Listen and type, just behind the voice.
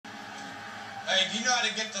Hey, do you know how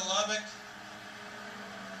to get to Lubbock?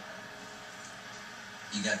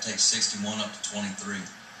 You got to take 61 up to 23.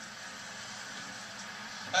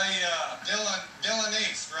 Hey, Dillon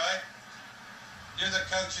East, right? You're the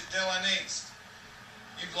coach at Dillon East.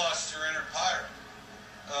 You've lost your inner pirate.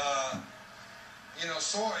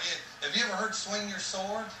 Sword. Have you ever heard swing your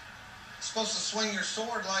sword? You're supposed to swing your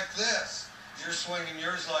sword like this. You're swinging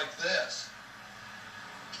yours like this.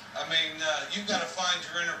 I mean, you've got to find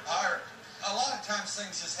your inner pirate. A lot of times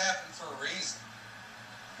things just happen for a reason.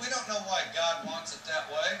 We don't know why God wants it that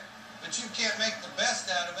way, but you can't make the best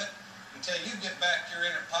out of it until you get back your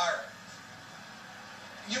inner pirate.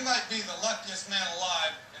 You might be the luckiest man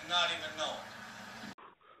alive and not even know it.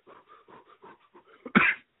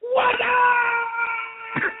 What up?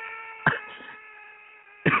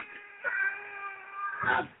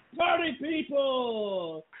 Party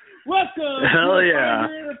people! Welcome Hell to yeah.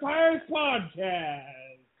 the Inner Pirates Podcast.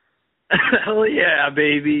 Hell yeah,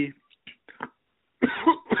 baby.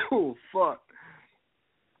 Oh, fuck.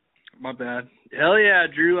 My bad. Hell yeah,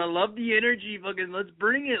 Drew. I love the energy. Fucking, let's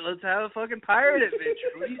bring it. Let's have a fucking pirate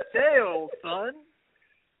adventure. What do you say, old son?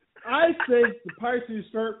 I think the Pirates need to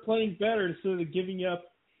start playing better instead of giving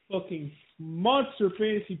up fucking monster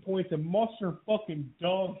fantasy points and monster fucking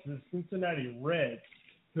dogs to the Cincinnati Reds,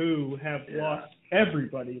 who have lost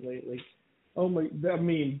everybody lately. Oh my! I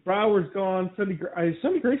mean, Brower's gone. Sonny Gray's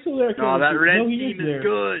still there. No, that Red team is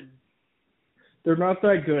good. They're not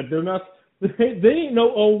that good. They're not. They ain't no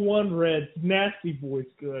 0-1 Reds. Nasty Boys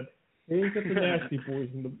good. They ain't got the Nasty Boys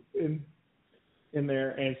in there,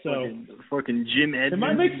 and so fucking Jim Edmonds. They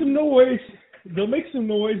might make some noise. They'll make some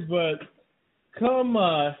noise, but come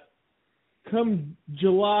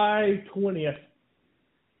July 20th,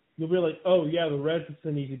 you'll be like, oh yeah, the Reds is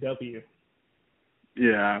an easy W.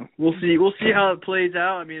 Yeah, we'll see. We'll see how it plays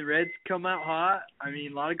out. I mean, the Reds come out hot. I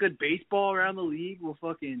mean, a lot of good baseball around the league.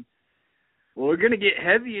 We're gonna get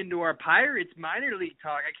heavy into our Pirates minor league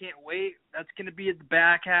talk. I can't wait. That's gonna be at the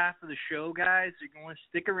back half of the show, guys. So you're gonna want to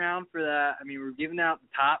stick around for that. I mean, we're giving out the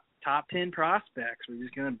top 10 prospects. We're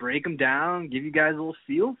just gonna break them down, give you guys a little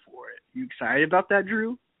feel for it. You excited about that,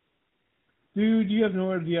 Drew? Dude, you have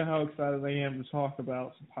no idea how excited I am to talk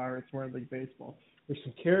about some Pirates minor league baseball. There's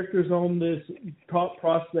some characters on this top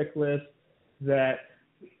prospect list that,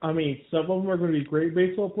 I mean, some of them are going to be great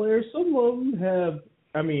baseball players. Some of them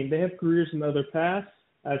they have careers in other paths.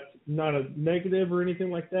 That's not a negative or anything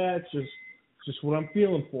like that. It's just what I'm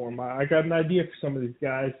feeling for them. I got an idea for some of these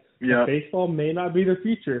guys. Yeah. Baseball may not be their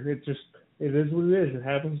future. It is what it is. It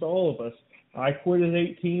happens to all of us. I quit at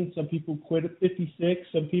 18. Some people quit at 56.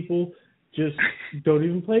 Some people just don't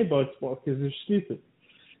even play baseball because they're stupid.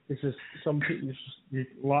 It's just a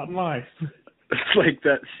lot in life. It's like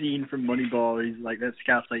that scene from Moneyball. He's like, that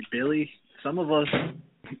scout's like, Billy, some of us,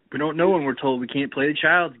 we don't know when we're told we can't play the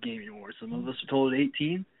child's game anymore. Some of us are told at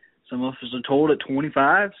 18. Some of us are told at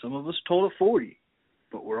 25. Some of us are told at 40.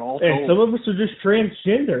 But we're all told. And some of us are just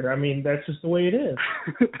transgender. I mean, that's just the way it is.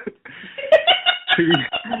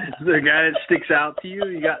 Is there a guy that sticks out to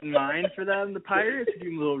you got in mind for that in the Pirates? Do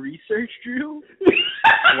a little research, Drew?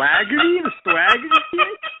 Swaggerty? The Swaggerty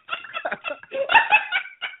kid?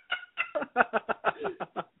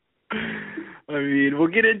 I mean, we'll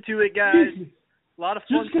get into it, guys. A lot of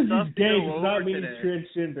fun just stuff he's to gay go does not over mean today.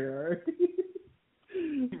 he's transgender, all right?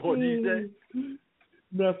 What did you say?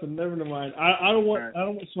 Nothing. Never mind. I don't want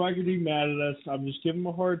Swaggerty mad at us. I'm just giving him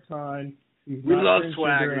a hard time. We love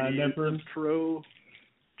Swaggerty. Never Pro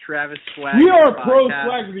Travis Swaggerty. We are podcast. pro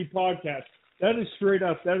Swaggerty podcast. That is straight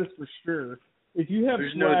up. That is for sure. If you have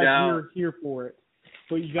There's swag, no doubt. you're here for it.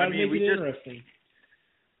 But you got to make it interesting.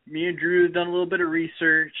 Me and Drew have done a little bit of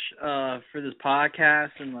research for this podcast,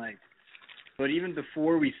 but even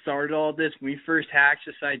before we started all this, when we first hatched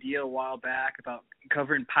this idea a while back about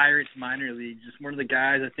covering Pirates minor leagues, just one of the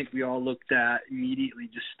guys I think we all looked at immediately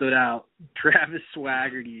just stood out, Travis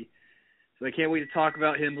Swaggerty. So I can't wait to talk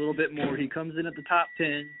about him a little bit more. He comes in at the top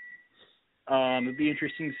 10. It'd be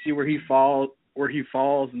interesting to see where he falls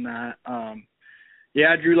in that.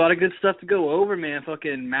 Yeah, Drew, a lot of good stuff to go over, man.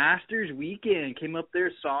 Fucking Masters weekend. Came up there,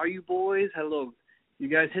 saw you boys. Hello. You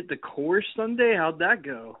guys hit the course Sunday? How'd that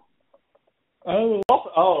go?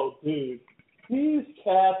 Oh, dude. These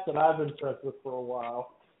cats that I've been friends with for a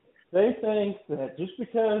while, they think that just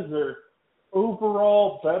because they're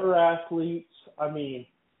overall better athletes, I mean,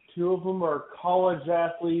 two of them are college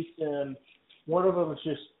athletes, and one of them is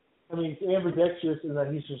just, ambidextrous, and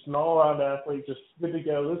that he's just an all-around athlete, just good to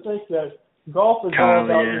go. They think that golf is all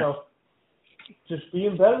about, just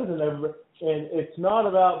being better than everybody. And it's not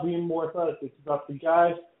about being more athletic. It's about the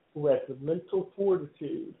guys who have the mental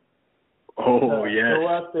fortitude. Oh, yes. Go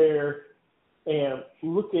out there and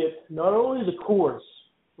look at not only the course,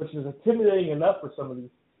 which is intimidating enough for some of these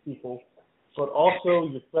people, but also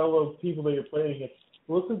your fellow people that you're playing against.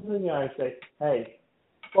 Look into the eye and say, hey,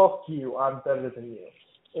 fuck you, I'm better than you.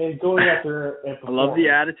 And going out there and performing. I love the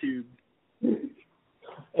attitude.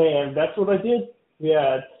 And that's what I did.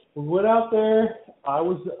 Yeah, we went out there. I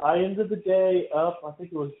ended the day up. I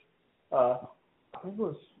think it was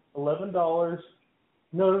 $11.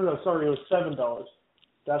 No. Sorry, it was $7.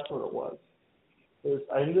 That's what it was.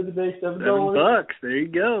 I ended the day $7. $7. There you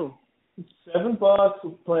go. $7.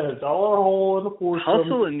 Playing $1 hole in the foursome.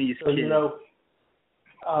 Hustling these kids. You know,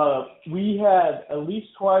 we had at least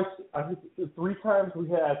twice. I think 3 times we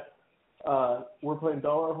had. We're playing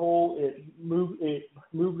dollar hole. It moved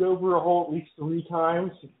over a hole at least 3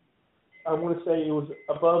 times. I want to say it was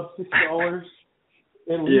above $6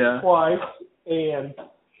 at least twice. And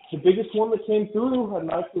the biggest one that came through, a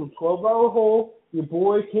nice little 12-hour hole. Your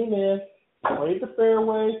boy came in, played the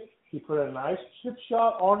fairway. He put a nice chip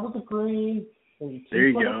shot onto the green, and he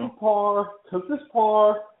took this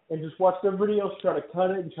par, and just watched everybody else try to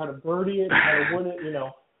cut it and try to birdie it and try to win it,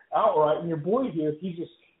 outright. And your boy here, he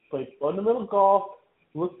just played fundamental golf,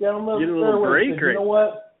 looked down the fairway, and said, you know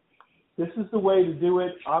what? This is the way to do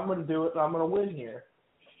it. I'm going to do it, and I'm going to win here.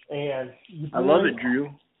 And I love it, Drew.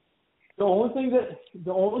 The only thing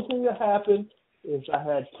that happened is I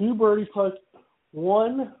had 2 birdie putts.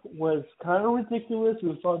 One was kind of ridiculous. It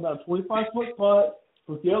was probably about a 25-foot putt.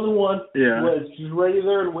 But the other one was just ready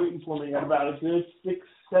there and waiting for me at about a good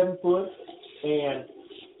 6-7 foot, and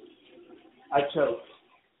I choked.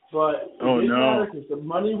 But it didn't matter because the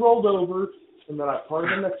money rolled over, and then I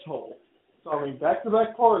parred the next hole. So, I mean,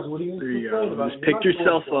 back-to-back pars. What are you going to complain about? Just pick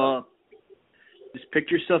yourself up. Just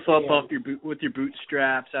picked yourself up off with your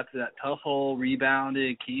bootstraps after that tough hole,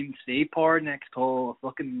 rebounded, stayed par next hole. I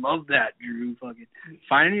fucking love that, Drew. Fucking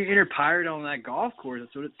finding your inner pirate on that golf course.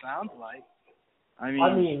 That's what it sounds like.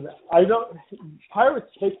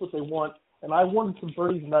 Pirates take what they want, and I wanted some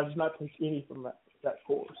birdies, and I did not take any from that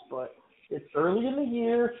course. But it's early in the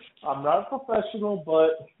year. I'm not a professional,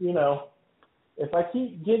 but, if I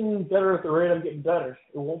keep getting better at the rate I'm getting better,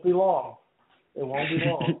 it won't be long.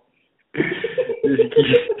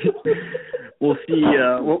 We'll see.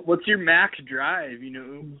 What's your max drive?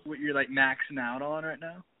 What you're like maxing out on right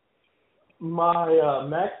now? My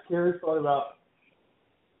max carry is probably about.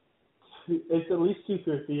 It's at least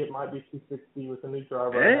 250. It might be 260 with the new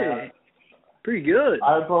driver. Hey, pretty good.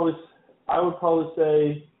 I would probably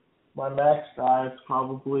say my max drive is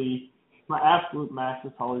probably my absolute max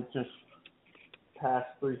is probably just past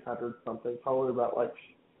 300 something. Probably about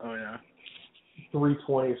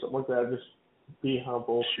 320 or something like that. Just be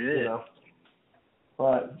humble,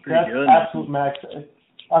 But pretty that's good. Absolute max.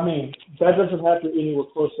 I mean, that doesn't happen anywhere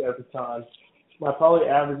close to every time. My probably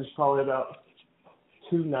average is probably about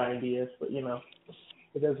 290ish, but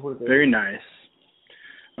it is what it is. Very nice.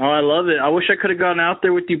 Oh, I love it. I wish I could have gone out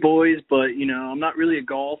there with you boys, but I'm not really a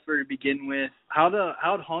golfer to begin with. How'd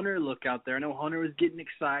Hunter look out there? I know Hunter was getting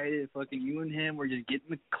excited. Fucking you and him were just getting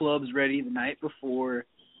the clubs ready the night before.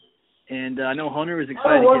 And I know Hunter was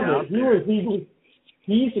excited to get out there.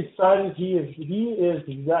 He's excited. He is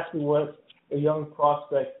exactly what a young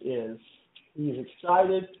prospect is. He's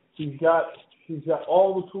excited. He's got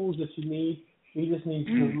all the tools that you need. He just needs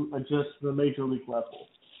to adjust to the major league level.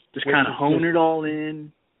 Just kind of hone it all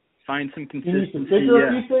in, find some consistency. He needs to figure a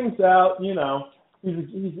few things out.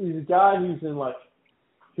 He's a guy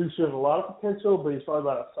who shows a lot of potential, but he's probably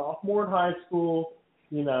about a sophomore in high school.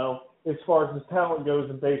 As far as his talent goes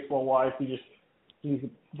in baseball-wise, he needs to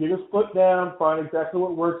get his foot down, find exactly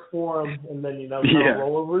what works for him, and then,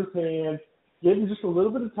 roll over his hands. Give him just a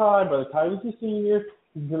little bit of time. By the time he's a senior,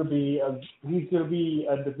 he's gonna be a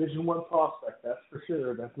Division I prospect. That's for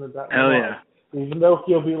sure. That's no doubt. Hell yeah. Even though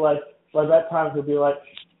he'll be by that time he'll be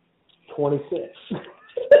 26.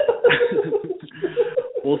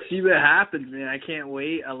 We'll see what happens, man. I can't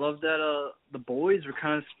wait. I love that the boys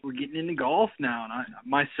we're getting into golf now, and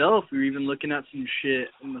we were even looking at some shit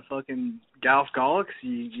in the fucking Golf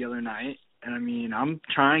Galaxy the other night. And I'm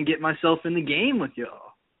trying to get myself in the game with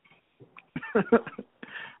y'all.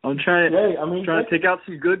 I'm trying to pick out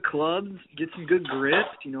some good clubs, get some good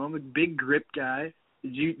grips. I'm a big grip guy.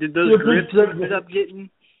 Did those grips end up getting?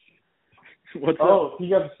 What's up? You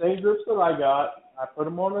got the same grips that I got. I put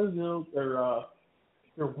them on a Zoom.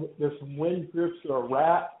 There's some wind grips that are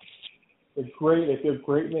wrapped. They're great. They feel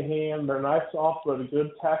great in the hand. They're nice soft, but a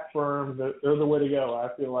good tack firm. They're the way to go. I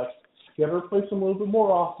feel like you got to replace them a little bit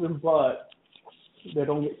more often, but they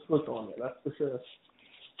don't get slick on you. That's for sure.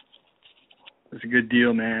 That's a good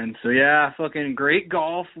deal, man. So, yeah, fucking great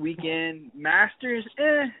golf weekend. Masters,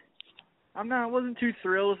 I wasn't too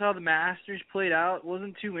thrilled with how the Masters played out. It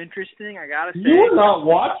wasn't too interesting, I gotta say. You were not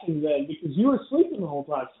watching then because you were sleeping the whole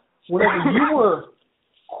time. Whenever you were,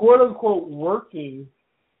 quote-unquote, working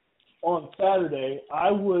on Saturday, I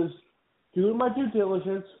was doing my due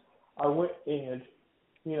diligence. I went and,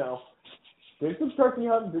 did some turkey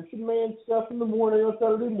hunting, did some man stuff in the morning on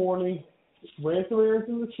Saturday morning, ran some errands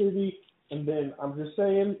in the city, and then I'm just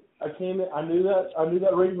saying, I came in. I knew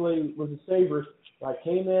that Wrigley was a Sabres. I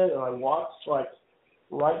came in and I watched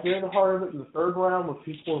right there in the heart of it in the third round when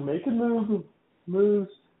people were making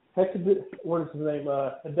moves. What is his name?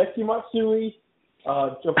 Hideki Matsui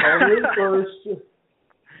jumped all the way to first.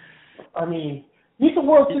 I mean, he's a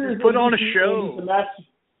World Series put on a MVP, show.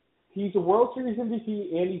 He's a World Series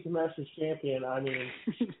MVP and he's a Masters champion. I mean,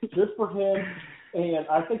 good for him. And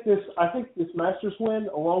I think this Masters win,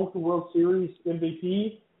 along with the World Series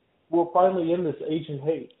MVP, will finally end this Asian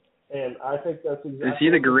hate. And I think that's exactly. Is he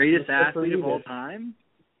the greatest athlete of all time?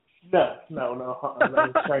 No, he's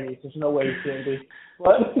Chinese. There's no way he can be.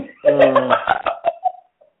 But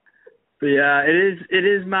yeah, it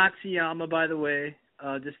is Matsuyama, by the way.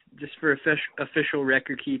 Just for official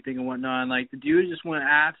record keeping and whatnot. Like, the dude just went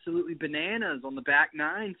absolutely bananas on the back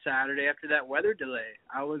nine Saturday after that weather delay.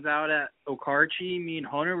 I was out at Okarchi. Me and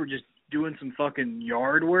Hunter were just doing some fucking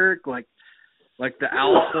yard work, like the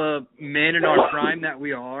alpha men in our prime that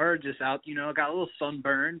we are. Just out, got a little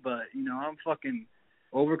sunburned, but I'm fucking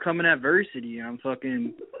overcoming adversity. I'm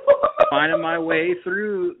fucking finding my way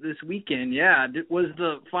through this weekend. Yeah, was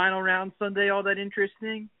the final round Sunday all that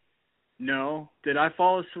interesting? No. Did I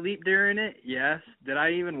fall asleep during it? Yes. Did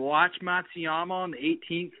I even watch Matsuyama on the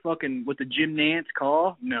 18th fucking with the Jim Nantz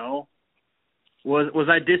call? No. Was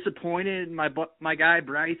I disappointed in my guy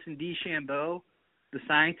Bryson DeChambeau, the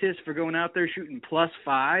scientist, for going out there shooting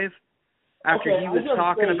 +5 after he was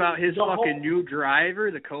talking about his fucking new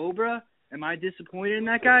driver, the Cobra? Am I disappointed in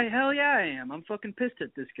that guy? Hell yeah, I am. I'm fucking pissed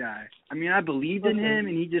at this guy. I mean, I believed in him,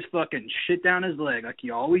 and he just fucking shit down his leg like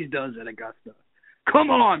he always does at Augusta.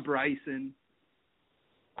 Come on, Bryson.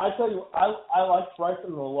 I tell you, I like Bryson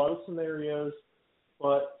in a lot of scenarios,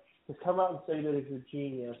 but to come out and say that he's a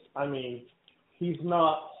genius, I mean, he's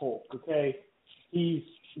not Hulk, okay? He's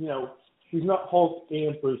not Hulk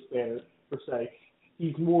and Bruce Banner, per se.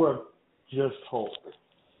 He's more of just Hulk.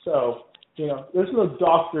 So, there's no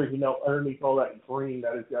doctor, underneath all that green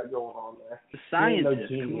that he's got going on there. The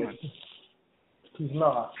scientist, no genius. He's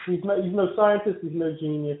not. He's no scientist. He's no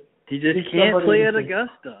genius. He just can't play at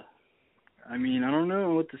Augusta. I mean, I don't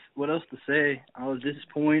know what else to say. I was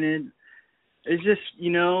disappointed. It's just,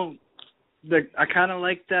 I kind of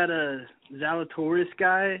like that Zalatoris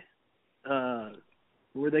guy.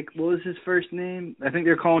 What was his first name? I think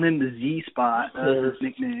they're calling him the Z-Spot. His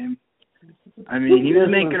nickname. I mean, he was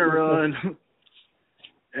making a run.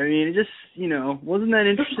 I mean, it just, wasn't that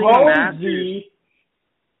interesting on Masters?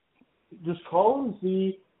 Just call him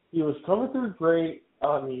Z. He was coming through great.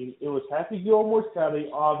 I mean, it was Happy Gilmore's caddy,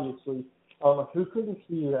 obviously. Who couldn't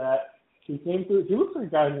see that? He came through. He looks like a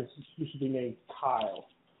guy who should be named Kyle.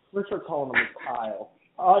 We're start calling him Kyle.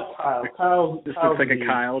 I like Kyle. Kyle. This looks like a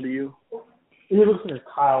Kyle to you? He looks like a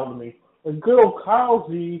Kyle to me. A good old Kyle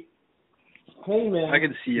Z came in. I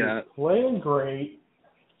can see that. Playing great,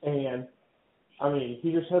 and I mean,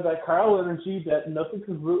 he just had that Kyle energy that nothing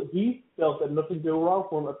could really. He felt that nothing could go wrong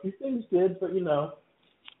for him. A few things did, but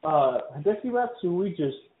Hideki Matsui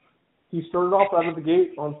he started off out of the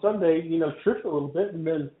gate on Sunday, tripped a little bit, and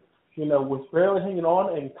then, was barely hanging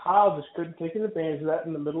on, and Kyle just couldn't take advantage of that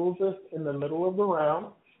in the middle of the round.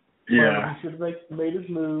 Yeah. He should have made his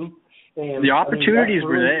move. And the opportunities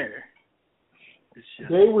were there.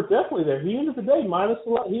 They were definitely there. He ended the day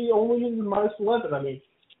 -11. He only ended -11. I mean,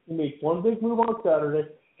 he made one big move on Saturday,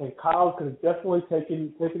 and Kyle could have definitely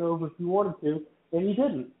taken over if he wanted to, and he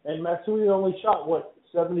didn't. And Matsui only shot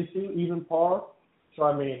 72, even par. So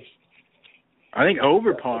I mean, I think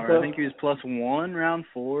over par. I think he was +1 round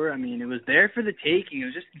 4. I mean, it was there for the taking. It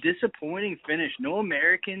was just a disappointing finish. No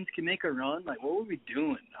Americans can make a run. Like, what were we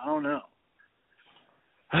doing? I don't know.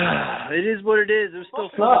 It is what it is. It was still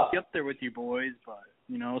fun to be up there with you boys, but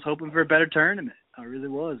I was hoping for a better tournament. I really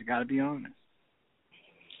was. I got to be honest.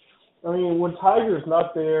 I mean, when Tiger's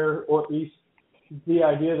not there, or at least the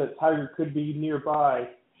idea that Tiger could be nearby,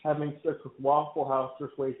 having sex with Waffle House or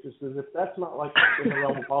waitresses, if that's not like a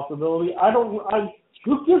realm of possibility,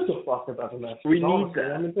 who gives a fuck about the match? We need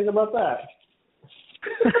that. I mean, think about that.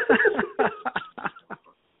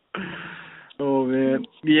 Oh, man.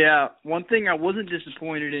 Yeah, one thing I wasn't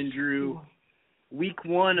disappointed in, Drew, week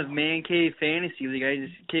 1 of Man Cave Fantasy League, I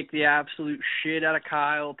just kicked the absolute shit out of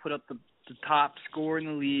Kyle, put up the the top scorer in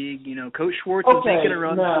the league. You know, Coach Schwartz is making a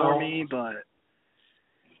run for me, but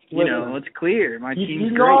you know, it's clear my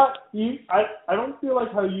team's great. I don't feel like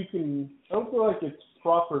I don't feel like it's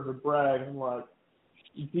proper to brag and like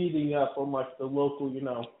beating up on like the local, you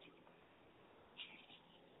know.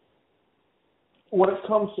 When it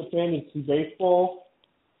comes to fantasy baseball,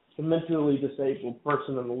 the mentally disabled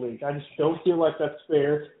person in the league, I just don't feel like that's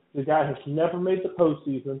fair. The guy has never made the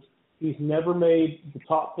postseason. He's never made the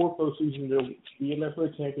top 4 postseason to be in there for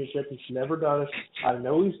a championship. He's never done it. I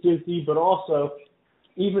know he's busy, but also,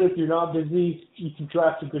 even if you're not busy, you can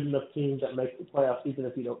draft a good enough team that makes the playoffs even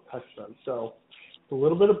if you don't touch them. So it's a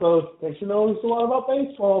little bit of both. Thanks for knowing a lot about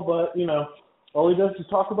baseball, but, you know, all he does is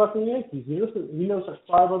talk about the Yankees. He knows like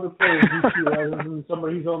 5 other players each year other than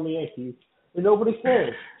somebody who's on the Yankees. And nobody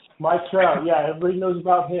cares. Mike Trout, yeah, everybody knows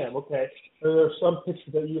about him. Okay. There's some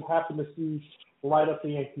pitcher that you happen to see light up the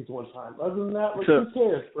Yankees one time. Other than that, like, who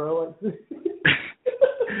cares, bro?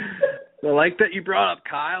 I like that you brought up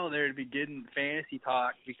Kyle there to begin fantasy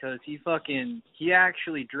talk because he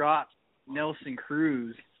actually dropped Nelson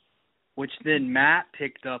Cruz, which then Matt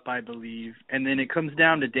picked up, I believe. And then it comes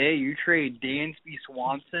down today, you trade Dansby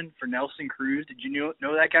Swanson for Nelson Cruz. Did you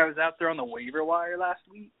know that guy was out there on the waiver wire last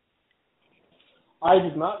week? I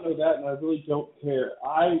did not know that, and I really don't care.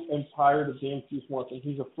 I am tired of Dansby Swanson.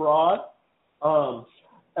 He's a fraud.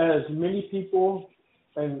 As many people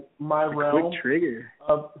in my realm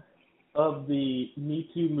of the Me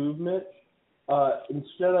Too movement,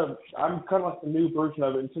 I'm kind of like the new version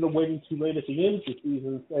of it. Instead of waiting too late at the end of the season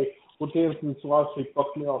and say, well, Dansby Swanson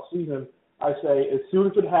fucked me all season, I say, as soon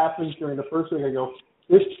as it happens during the first week, I go,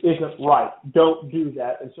 this isn't right. Don't do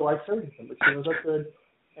that. And so I traded him as soon as I could.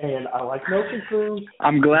 And I like Nelson Cruz.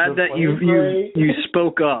 I'm glad that you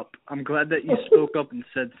spoke up. I'm glad that you spoke up and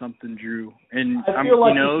said something, Drew. And I feel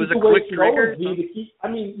like it was a quick trigger. You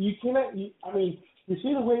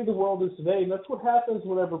see the way the world is today, and that's what happens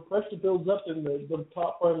whenever pressure builds up and the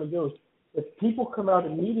top finally goes. If people come out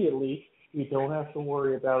immediately, you don't have to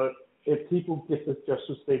worry about it. If people get the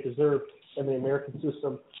justice they deserve in the American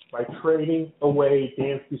system by trading away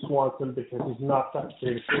Dansby Swanson because he's not that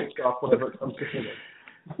great a shortstop whenever it comes to hitting.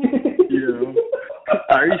 You know,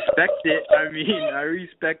 I respect it. I mean, I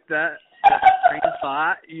respect that train of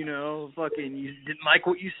thought. You know, fucking, you didn't like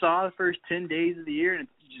what you saw the first 10 days of the year, and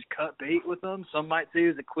you just cut bait with them. Some might say it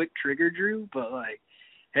was a quick trigger, Drew, but like,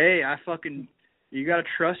 hey, you gotta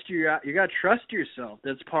trust yourself.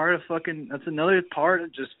 That's another part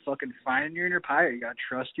of just fucking finding your inner fire. You gotta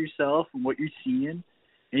trust yourself and what you're seeing.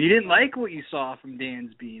 And you didn't like what you saw from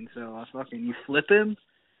Dansby, and so you flip him.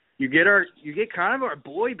 You get kind of our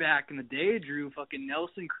boy back in the day, Drew. Fucking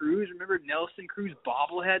Nelson Cruz. Remember Nelson Cruz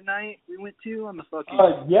bobblehead night we went to on the fucking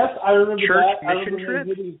yes, I remember church that. mission trip.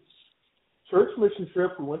 Church mission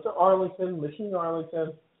trip. We went to Mission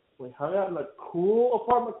Arlington. We hung out in a cool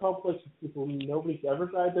apartment complex with people nobody's ever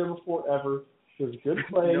died there before ever. It was a good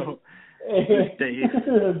place. No,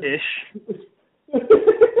 ish.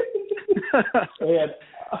 And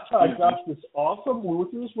I got this awesome. We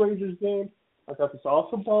went to this Rangers game. I got this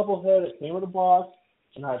awesome bobblehead. It came in a box,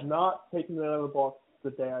 and I have not taken it out of the box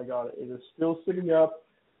the day I got it. It is still sitting up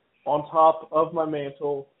on top of my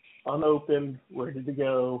mantle, unopened, ready to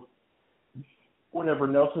go. Whenever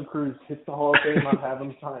Nelson Cruz hits the Hall of Fame, I'm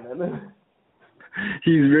having him sign it.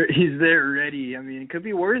 He's there ready. I mean, it could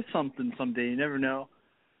be worth something someday. You never know.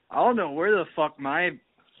 I don't know where the fuck my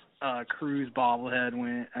Cruz bobblehead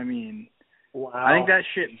went. I mean, wow. I think that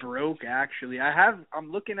shit broke, actually. I have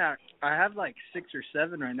like 6 or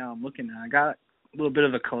 7 right now I'm looking at. I got a little bit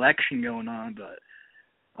of a collection going on, but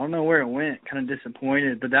I don't know where it went. Kind of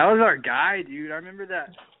disappointed. But that was our guy, dude. I remember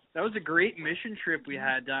that. That was a great mission trip we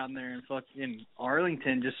had down there in fucking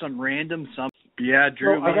Arlington. Just some random something. Yeah,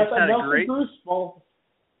 Drew. So I got that Nelson Cruz ball.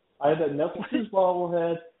 I had that Nelson Cruz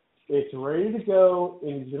bobblehead. It's ready to go,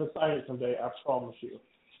 and he's going to sign it someday, I promise you.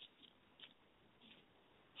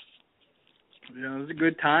 Yeah, it was a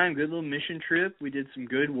good time, good little mission trip. We did some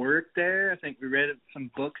good work there. I think we read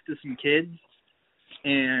some books to some kids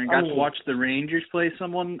and got to watch the Rangers play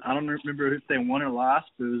someone. I don't remember if they won or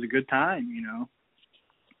lost, but it was a good time, you know.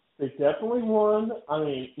 They definitely won. I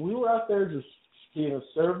mean, we were out there just being a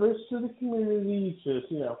service to the community,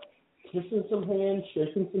 just, you know, kissing some hands,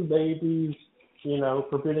 shaking some babies, you know,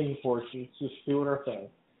 forbidding abortions, just doing our thing.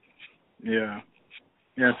 Yeah.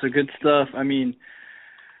 Yeah, so good stuff. I mean,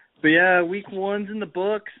 but yeah, week 1's in the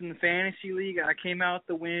books in the fantasy league. I came out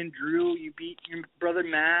the win. Drew, you beat your brother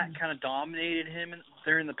Matt, kind of dominated him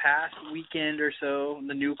during the past weekend or so in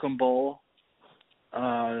the Newcomb Bowl.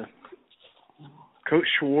 Coach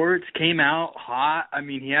Schwartz came out hot. I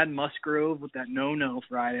mean, he had Musgrove with that no-no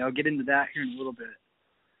Friday. I'll get into that here in a little bit.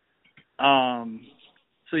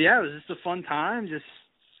 So, yeah, it was just a fun time. Just,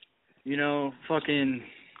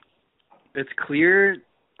 it's clear.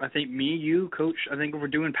 I think me, you, Coach, I think if we're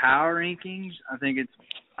doing power rankings,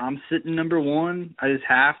 I'm sitting number one. I just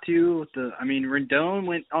have to. Rendon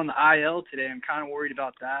went on the IL today. I'm kind of worried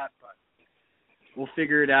about that, but we'll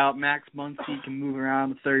figure it out. Max Muncy can move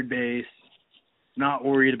around the third base. Not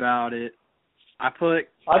worried about it. I put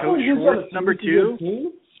Coach Schwartz number two.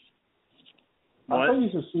 I thought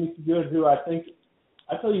he's a sneaky good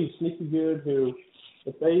who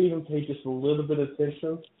if they even pay just a little bit of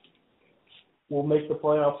attention, will make the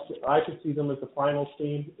playoffs. I could see them as the finals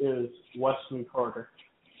team is Weston Carter.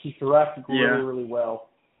 He's drafted really, really well.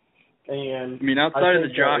 And outside of the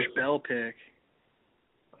Josh Bell pick.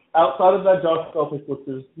 Outside of that Josh Bell pick,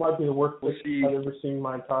 which might be the worst pick I've ever seen in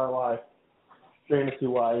my entire life,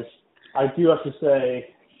 fantasy-wise, I do have to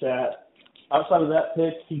say that outside of that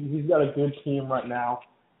pick, he's got a good team right now.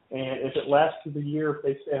 And if it lasts through the year, if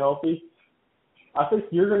they stay healthy, I think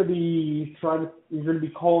you're going to be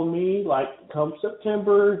calling me like come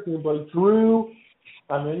September. You're going to be like, Drew,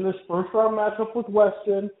 I'm in this first round matchup with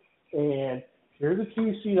Weston, and here's the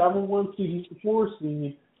 2 seed. I'm a 1 seed. He's the 4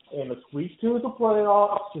 seed, and it's week 2 of the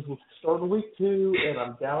playoffs. Because we're starting week 2, and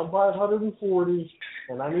I'm down by 140,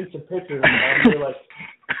 and I need some pitchers. And I'm going to be like,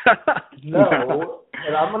 no.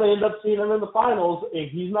 And I'm going to end up seeing him in the finals, and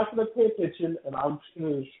he's not going to pay attention, and I'm just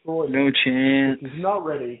going to destroy him. No chance. He's not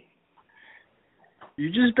ready. You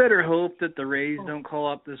just better hope that the Rays don't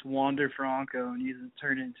call up this Wander Franco and he's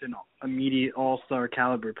turned into an immediate all-star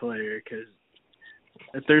caliber player, because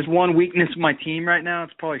if there's one weakness of my team right now,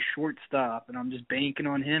 it's probably shortstop, and I'm just banking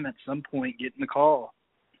on him at some point getting the call.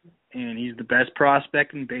 And he's the best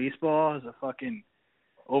prospect in baseball, has a fucking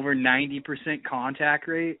over 90% contact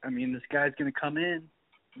rate. This guy's going to come in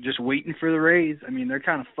just waiting for the Rays. They're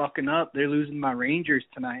kind of fucking up. They're losing my Rangers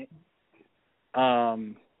tonight.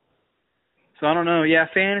 So I don't know. Yeah,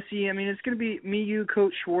 fantasy, it's going to be me, you,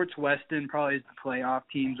 Coach Schwartz, Weston, probably is the playoff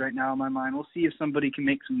teams right now in my mind. We'll see if somebody can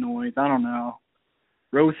make some noise. I don't know.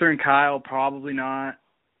 Rother and Kyle, probably not.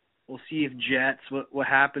 We'll see if Jets, what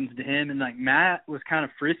happens to him. And, Matt was kind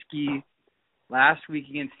of frisky last week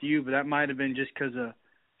against you, but that might have been just because of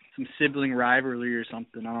some sibling rivalry or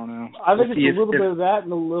something. I don't know. I think it's a little bit of that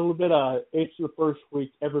and a little bit of it's the first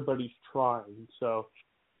week, everybody's trying. So.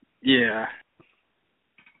 Yeah.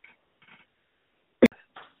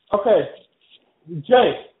 Okay,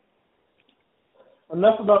 Jay,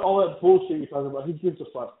 enough about all that bullshit you're talking about. Who gives a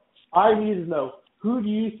fuck? I need to know, who do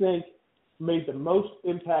you think made the most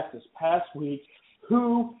impact this past week?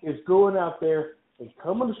 Who is going out there and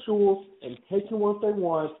coming to school and taking what they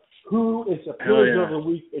want? Who is the player of the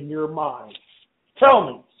week in your mind? Tell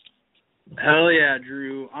me. Hell yeah,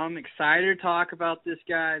 Drew. I'm excited to talk about this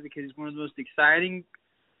guy because he's one of the most exciting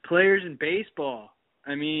players in baseball.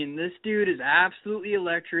 This dude is absolutely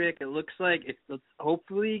electric. It looks like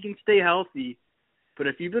hopefully he can stay healthy. But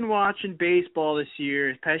if you've been watching baseball this year,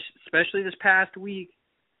 especially this past week,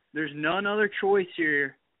 there's none other choice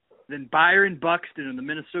here than Byron Buxton of the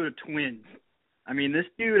Minnesota Twins. This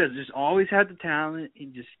dude has just always had the talent. He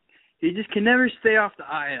just can never stay off the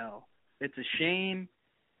IL. It's a shame.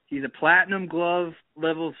 He's a platinum glove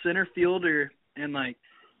level center fielder, and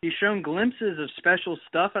he's shown glimpses of special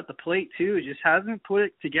stuff at the plate, too. He just hasn't put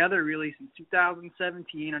it together, really, since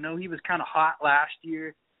 2017. I know he was kind of hot last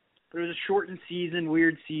year, but it was a shortened season,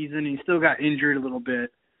 weird season, and he still got injured a little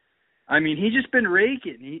bit. He's just been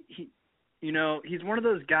raking. He's one of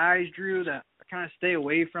those guys, Drew, that I kind of stay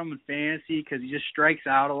away from in fantasy because he just strikes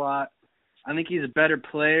out a lot. I think he's a better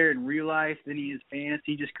player in real life than he is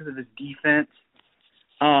fantasy just because of his defense.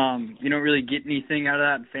 You don't really get anything out of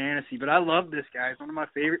that in fantasy, but I love this guy. He's one of my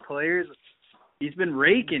favorite players. He's been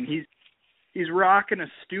raking. He's rocking a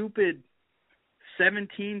stupid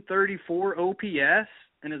 1734 OPS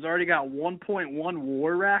and has already got 1.1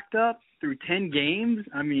 WAR racked up through 10 games.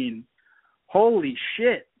 Holy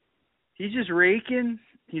shit. He's just raking.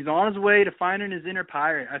 He's on his way to finding his inner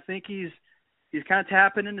pirate. I think he's kind of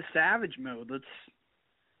tapping into Savage mode.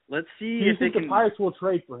 Let's see if the Pirates will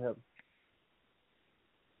trade for him.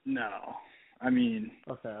 No.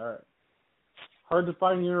 Okay, all right. Hard to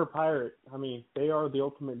find your pirate. They are the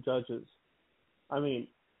ultimate judges.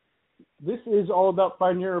 This is all about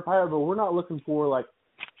finding your pirate, but we're not looking for,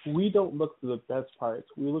 we don't look for the best pirates.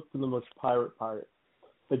 We look for the most pirate.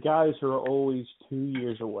 The guys who are always 2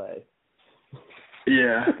 years away.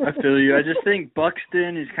 Yeah, I feel you. I just think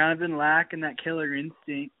Buxton has kind of been lacking that killer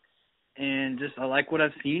instinct, and I like what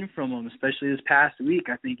I've seen from him, especially this past week.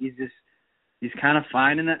 I think he's just he's kind of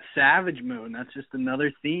finding that savage mode, and that's just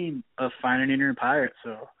another theme of finding inner pirate.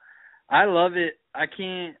 So I love it. I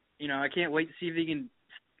can't wait to see if he can.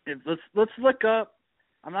 Let's look up.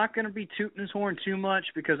 I'm not going to be tooting his horn too much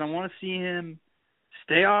because I want to see him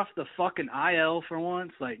stay off the fucking IL for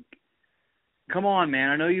once. Like, come on, man.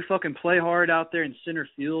 I know you fucking play hard out there in center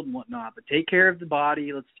field and whatnot, but take care of the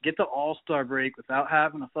body. Let's get the All-Star break without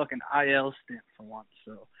having a fucking IL stint for once.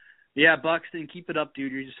 So, yeah, Buxton, keep it up,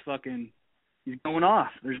 dude. You're just fucking – he's going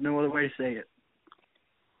off. There's no other way to say it.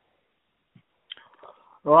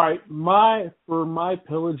 All right, for my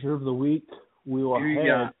pillager of the week, we will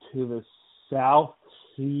head to the South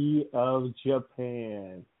Sea of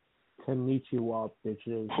Japan. Konnichiwa,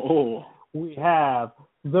 bitches. Oh. We have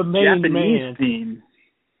the main Japanese man, theme.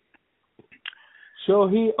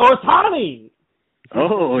 Shohei Ohtani.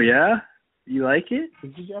 Oh, yeah? You like it?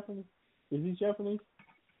 Is he Japanese?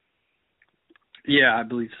 Yeah, I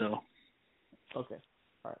believe so. Okay.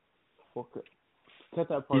 All right. Well, good. Cut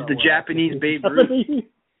that part He's out. the Japanese Babe Ruth.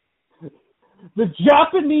 The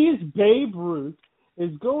Japanese Babe Ruth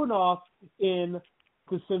is going off in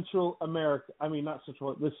the Central America. I mean, not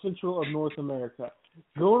Central, the Central of North America.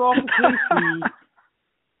 Going off the KC,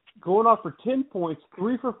 going off for 10 points,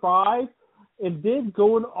 3 for 5, and then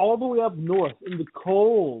going all the way up north in the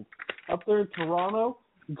cold, up there in Toronto,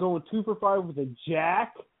 going 2 for 5 with a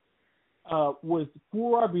jack, with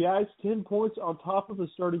 4 RBIs, 10 points on top of the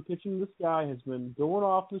starting pitching. This guy has been going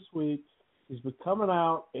off this week. He's been coming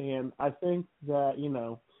out, and I think that,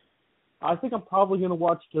 I think I'm probably going to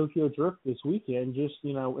watch Tokyo Drift this weekend, just,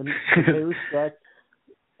 in pay respect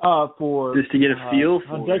for just to get a feel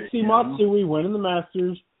for Hideki it. Matsui winning the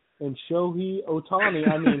Masters and Shohei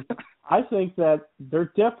Ohtani. I mean, I think that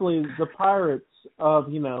they're definitely the Pirates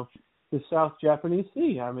of, the South Japanese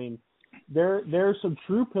Sea. I mean, they're some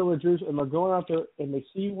true pillagers, and they're going out there and they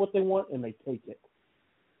see what they want and they take it.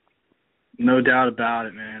 No doubt about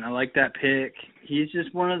it, man. I like that pick. He's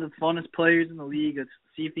just one of the funnest players in the league. Let's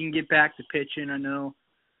see if he can get back to pitching. I know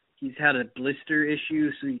he's had a blister issue,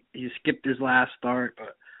 so he skipped his last start,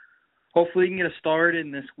 but hopefully he can get a start in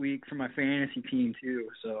this week for my fantasy team too.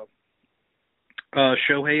 So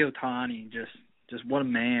Shohei Ohtani, just what a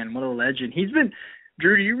man, what a legend. He's been –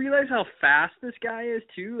 Drew, do you realize how fast this guy is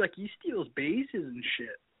too? Like, he steals bases and shit.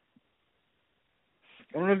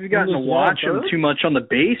 I don't know if you've gotten to watch him too much on the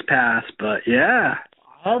base pass, but yeah.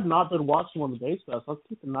 I have not been watching him on the base pass. Let's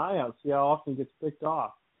keep an eye out, see how often he gets picked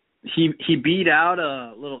off. He beat out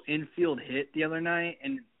a little infield hit the other night,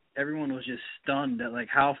 and everyone was just stunned at like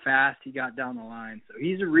how fast he got down the line. So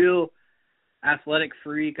he's a real athletic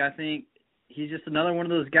freak. I think he's just another one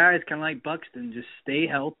of those guys, kind of like Buxton. Just stay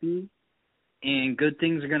healthy, and good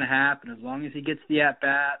things are going to happen as long as he gets the at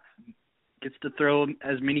bats. Gets to throw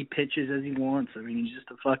as many pitches as he wants. I mean, he's just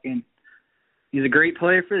he's a great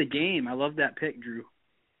player for the game. I love that pick, Drew.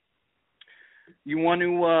 You want to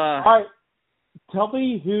all right, tell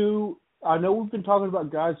me who, I know we've been talking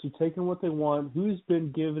about guys who taking what they want, who's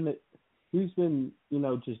been given it, who's been,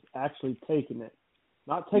 just actually taking it.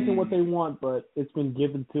 Not taking what they want, but it's been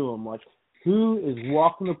given to them. Like, who is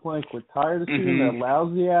walking the plank? We're tired of seeing that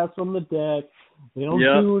lousy ass on the deck. They don't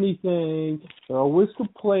do anything. They're always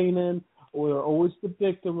complaining. Or they're always the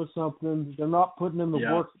victim of something. They're not putting in the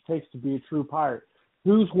work it takes to be a true Pirate.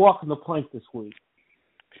 Who's walking the plank this week?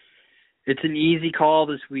 It's an easy call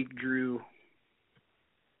this week, Drew.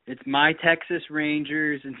 It's my Texas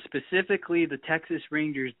Rangers, and specifically the Texas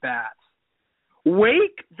Rangers bats.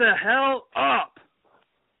 Wake the hell up!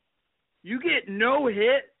 You get no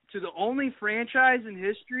hit to the only franchise in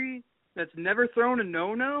history that's never thrown a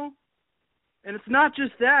no-no? And it's not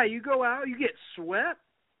just that. You go out, you get swept.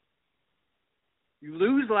 You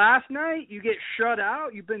lose last night, you get shut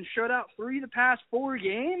out. You've been shut out 3 the past 4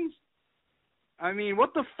 games. I mean,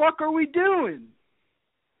 what the fuck are we doing?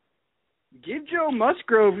 Give Joe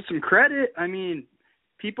Musgrove some credit. I mean,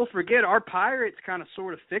 people forget our Pirates kind of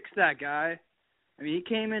sort of fixed that guy. I mean, he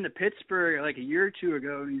came into Pittsburgh like a year or 2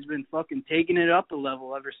 ago, and he's been fucking taking it up a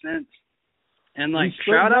level ever since. And, like,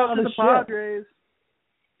 shout out to the Padres.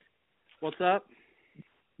 What's up?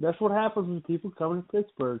 That's what happens when people come to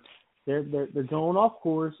Pittsburgh. They're going off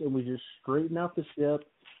course, and we just straighten out the ship,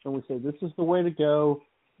 and we say, this is the way to go.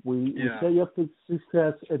 We set you up for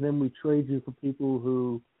success, and then we trade you for people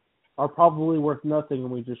who are probably worth nothing, and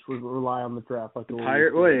we just rely on the draft. Like the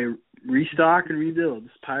Pirate way. Restock and rebuild.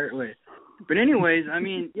 It's Pirate way. But anyways, I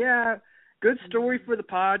mean, yeah, good story for the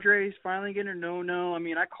Padres, finally getting a no-no. I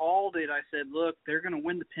mean, I called it. I said, look, they're going to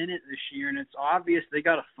win the pennant this year, and it's obvious they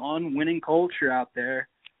got a fun winning culture out there.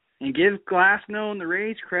 And give Glasnow and the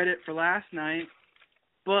Rays credit for last night.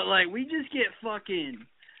 But, like, we just get fucking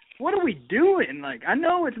what are we doing? Like, I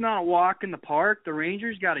know it's not a walk in the park. The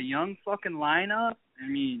Rangers got a young fucking lineup. I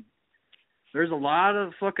mean, there's a lot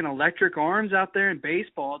of fucking electric arms out there in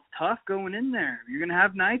baseball. It's tough going in there. You're going to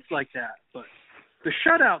have nights like that. But the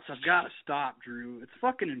shutouts have got to stop, Drew. It's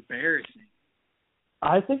fucking embarrassing.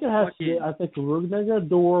 I think it has to. I think Rougned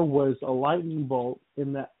was a lightning bolt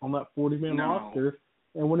on that 40-man roster,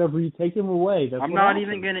 and whenever you take him away, that's I'm what not happens.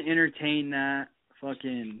 even going to entertain that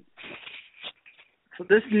fucking. So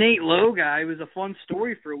this Nate Lowe guy was a fun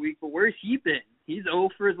story for a week, but where's he been? He's 0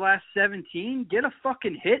 for his last 17. Get a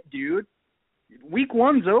fucking hit, dude. Week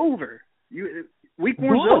 1's over. Week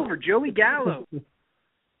 1's over. Joey Gallo.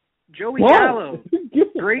 Gallo.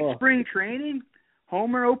 Great spring training.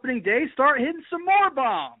 Homer opening day. Start hitting some more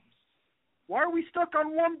bombs. Why are we stuck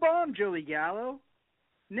on one bomb, Joey Gallo?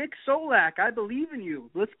 Nick Solak, I believe in you.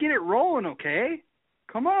 Let's get it rolling, okay?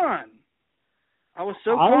 Come on. I was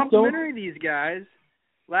so complimentary of these guys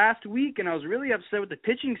last week, and I was really upset with the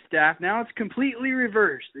pitching staff. Now it's completely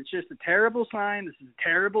reversed. It's just a terrible sign. This is a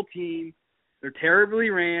terrible team. They're terribly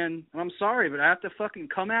ran. I'm sorry, but I have to fucking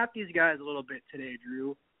come at these guys a little bit today,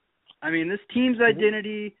 Drew. I mean, this team's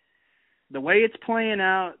identity, the way it's playing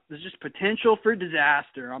out, there's just potential for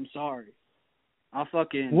disaster. I'm sorry. I'll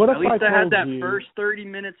fucking – at least I had that first 30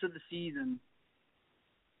 minutes of the season.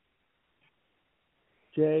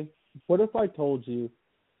 Jay, what if I told you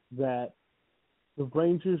that the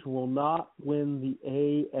Rangers will not win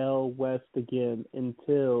the AL West again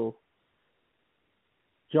until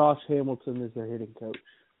Josh Hamilton is their hitting coach?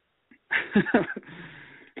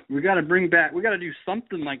 We got to do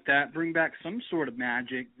something like that, bring back some sort of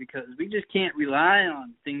magic, because we just can't rely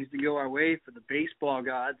on things to go our way for the baseball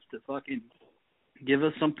gods to fucking give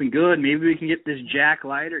us something good. Maybe we can get this Jack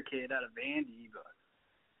Leiter kid out of Vandy, but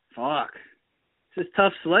fuck. It's just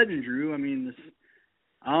tough sledding, Drew. I mean,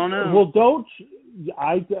 I don't know. Well,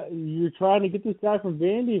 you're trying to get this guy from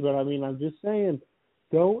Vandy, but I mean, I'm just saying,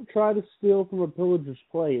 don't try to steal from a pillager's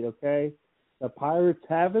plate, okay? The Pirates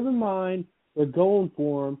have him in mind. They're going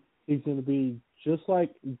for him. He's going to be just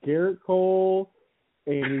like Garrett Cole,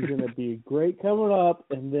 and he's going to be great coming up,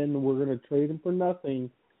 and then we're going to trade him for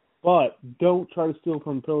nothing. But don't try to steal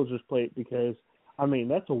from a pillager's plate, because, I mean,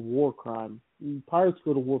 that's a war crime. Pirates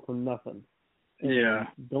go to war for nothing. And yeah.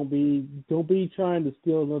 Don't be trying to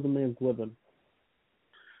steal another man's living.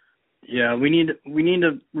 Yeah, we need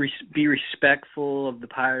to be respectful of the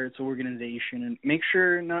Pirates organization and make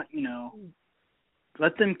sure not,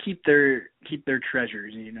 let them keep their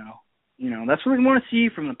treasures, That's what we want to see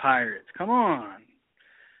from the Pirates. Come on.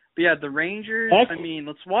 But yeah, the Rangers, I mean,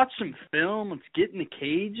 let's watch some film. Let's get in the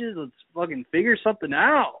cages. Let's fucking figure something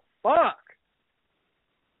out. Fuck.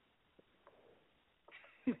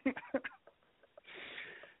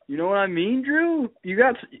 You know what I mean, Drew? Who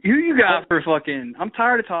you got for fucking? I'm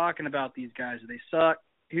tired of talking about these guys. They suck.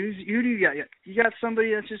 Who do you got? You got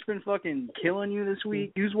somebody that's just been fucking killing you this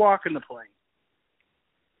week? Who's walking the plank?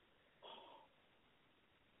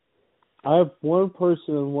 I have one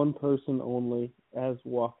person and one person only as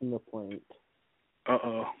walking the plank.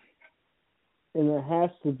 Uh-oh. And it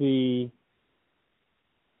has to be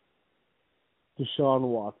Deshaun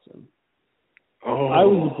Watson. Oh. I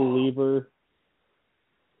was a believer.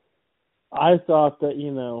 I thought that,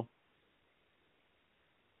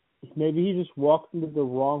 maybe he just walked into the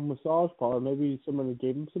wrong massage parlor. Maybe someone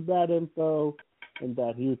gave him some bad info, and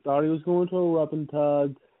that he thought he was going to a rub and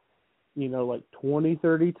tug, like 20,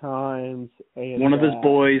 30 times. And one of his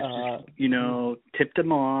boys, tipped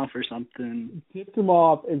him off or something. Tipped him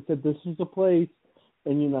off and said, this is the place.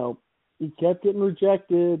 And, he kept getting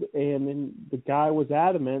rejected, and then the guy was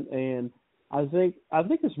adamant, and I think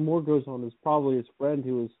as more goes on, it's probably his friend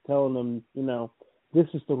who was telling him, this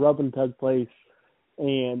is the rub and tug place.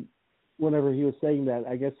 And whenever he was saying that,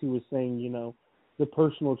 I guess he was saying, the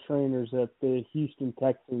personal trainers at the Houston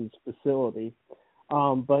Texans facility.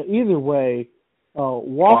 But either way,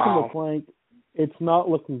 walking the plank, it's not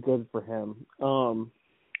looking good for him.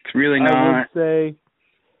 It's really not. I would say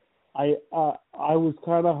I was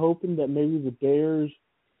kind of hoping that maybe the Bears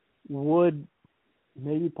would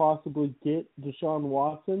maybe possibly get Deshaun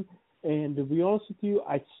Watson. And to be honest with you,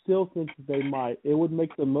 I still think that they might. It would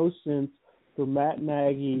make the most sense for Matt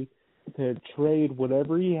Nagy to trade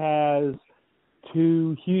whatever he has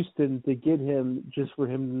to Houston to get him, just for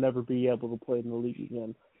him to never be able to play in the league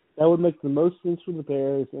again. That would make the most sense for the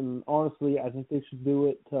Bears, and honestly, I think they should do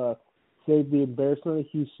it to save the embarrassment of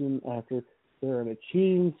Houston after they're in a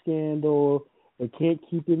cheating scandal. They can't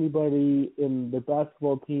keep anybody in their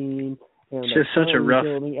basketball team. And it's just such a rough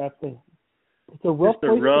it's a rough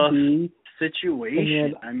place to be.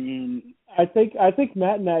 Situation. I mean, I think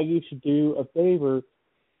Matt Nagy should do a favor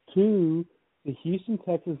Two, the Houston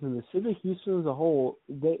Texans and the city of Houston as a whole,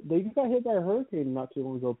 they just got hit by a hurricane not too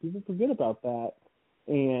long ago. People forget about that.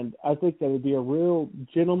 And I think that would be a real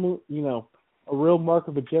gentleman, a real mark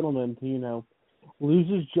of a gentleman to, lose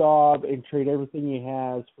his job and trade everything he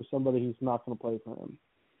has for somebody who's not going to play for him.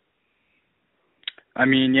 I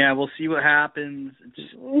mean, yeah, we'll see what happens.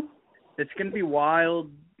 It's going to be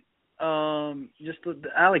wild. Just the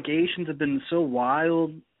allegations have been so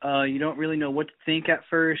wild. You don't really know what to think at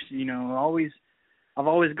first. I've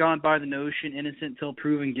always gone by the notion innocent till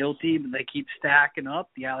proven guilty, but they keep stacking up.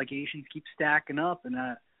 The allegations keep stacking up, and at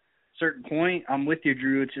a certain point, I'm with you,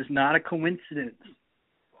 Drew. It's just not a coincidence.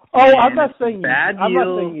 Oh, I'm not saying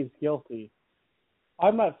he's guilty.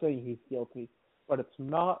 I'm not saying he's guilty, but it's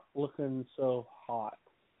not looking so hot.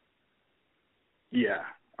 Yeah,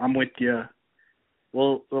 I'm with you.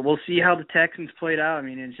 We'll see how the Texans played out. I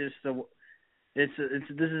mean, it's just this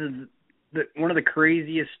is one of the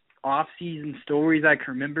craziest off-season stories I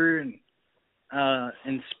can remember in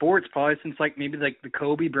sports, probably since maybe the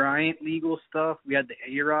Kobe Bryant legal stuff. We had the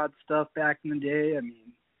A-Rod stuff back in the day. I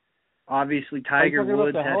mean, obviously Tiger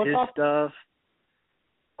Woods had his stuff.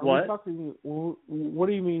 What? What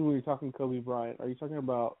do you mean when you're talking Kobe Bryant? Are you talking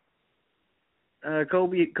about?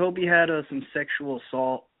 Kobe had some sexual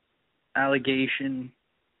assault allegation.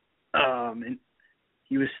 And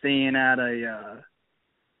he was staying at a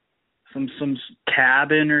some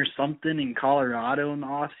cabin or something in Colorado in the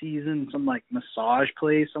off season, some massage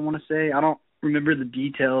place, I want to say. I don't remember the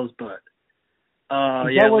details, but is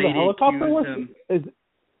that where the helicopter was? Is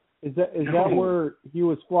that where he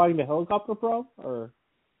was flying the helicopter from, or?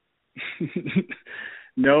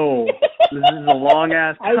 No, this is a long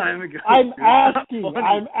ass time ago. I'm asking.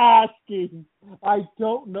 I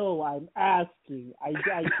don't know. I'm asking. I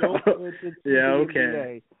don't know if it's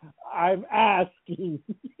okay. I'm asking.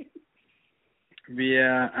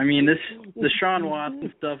 Yeah, I mean the Sean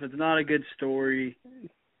Watson stuff. It's not a good story.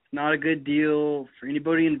 It's not a good deal for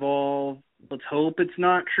anybody involved. Let's hope it's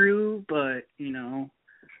not true, but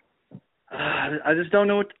I just don't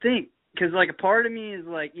know what to think. Because, a part of me is,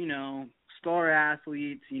 star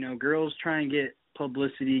athletes, girls try and get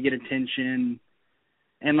publicity, get attention.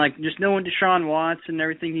 And, just knowing Deshaun Watson and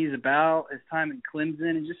everything he's about, his time in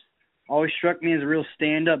Clemson, it just always struck me as a real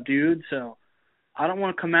stand-up dude. So I don't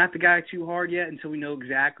want to come at the guy too hard yet until we know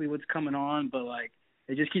exactly what's coming on. But,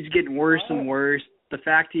 it just keeps getting worse and worse. The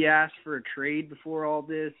fact he asked for a trade before all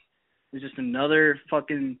this is just another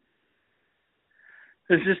fucking –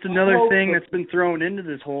 it's just another thing that's been thrown into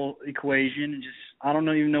this whole equation, and I don't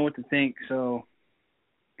even know what to think. So,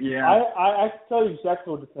 yeah. I can tell you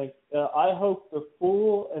exactly what to think. I hope the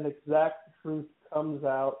full and exact truth comes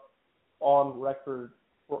out on record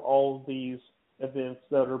for all of these events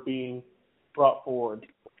that are being brought forward.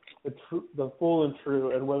 The full and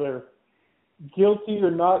true, and whether guilty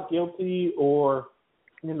or not guilty, or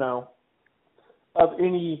of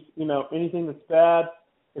anything that's bad.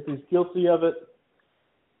 If he's guilty of it,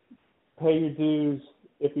 pay your dues.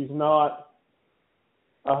 If he's not,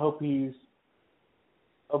 I hope he's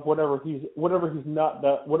of whatever he's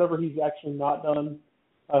actually not done.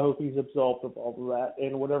 I hope he's absolved of all of that,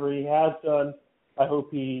 and whatever he has done, I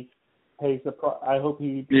hope he pays the price. I hope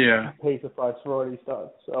he pays the price for what he's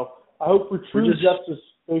done. So I hope for true justice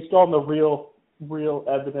based on the real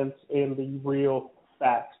evidence and the real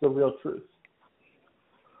facts, the real truth.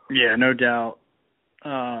 Yeah, no doubt.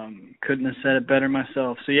 Couldn't have said it better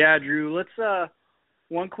myself. So yeah, Drew, let's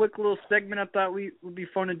one quick little segment I thought would be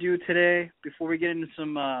fun to do today before we get into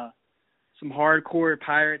some hardcore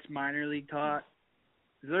Pirates minor league talk.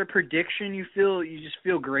 Is there a prediction you just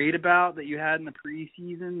feel great about that you had in the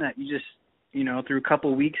preseason that you just through a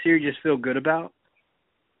couple of weeks here you just feel good about?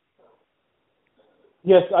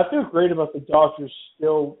 Yes, I feel great about the Dodgers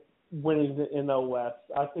still winning the NL West.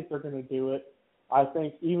 I think they're going to do it. I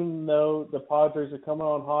think even though the Padres are coming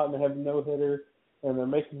on hot and they have no hitter and they're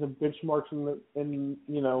making some benchmarks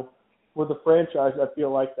for the franchise, I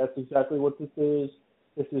feel like that's exactly what this is.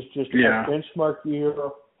 This is just a benchmark year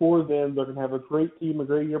for them. They're going to have a great team, a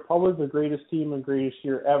great year, probably the greatest team and greatest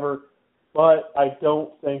year ever. But I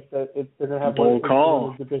don't think that they're going to have a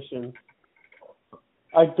the division.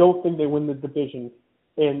 I don't think they win the division.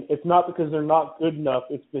 And it's not because they're not good enough.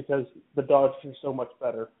 It's because the Dodgers are so much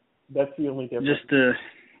better. That's the only difference.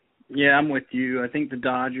 I'm with you. I think the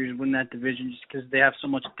Dodgers win that division just because they have so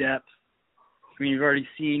much depth. I mean, you've already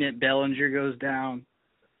seen it. Bellinger goes down.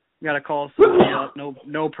 You got to call somebody up.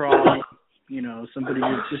 No problem. Somebody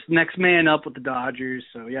who's just next man up with the Dodgers.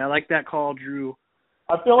 So, yeah, I like that call, Drew.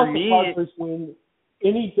 I feel like the Padres win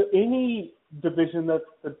any division that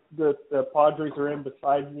the Padres are in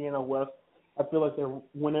besides the NL West. I feel like they're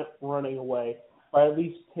running away by at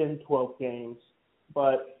least 10, 12 games.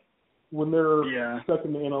 But when they're stuck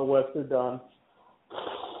in the NL West, they're done.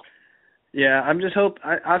 Yeah,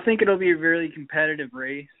 I think it'll be a really competitive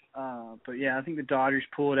race. But yeah, I think the Dodgers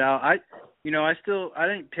pull it out. I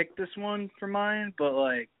didn't pick this one for mine, but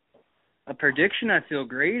like a prediction I feel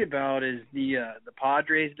great about is the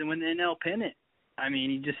Padres to win the NL pennant. I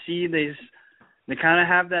mean, you just see they kind of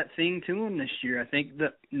have that thing to them this year. I think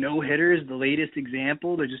the no-hitter is the latest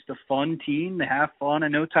example. They're just a fun team. They have fun. I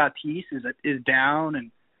know Tatis is down,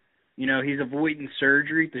 and, you know, he's avoiding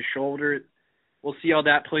surgery at the shoulder. We'll see how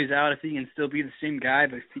that plays out, if he can still be the same guy.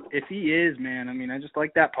 But if he is, man, I mean, I just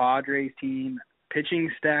like that Padres team,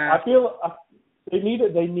 pitching staff. I feel they need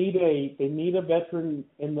a veteran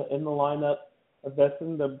in the lineup, a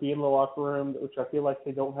veteran to be in the locker room, which I feel like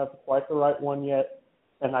they don't have quite the right one yet.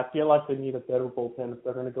 And I feel like they need a better bullpen if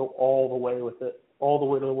they're going to go all the way with it. All the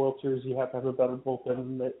way to the World Series, you have to have a better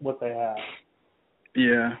bullpen than what they have.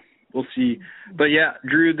 Yeah, we'll see. But yeah,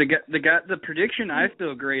 Drew, the prediction I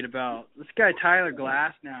feel great about. This guy Tyler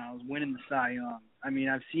Glasnow is winning the Cy Young. I mean,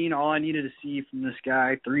 I've seen all I needed to see from this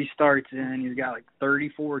guy. 3 starts in, he's got like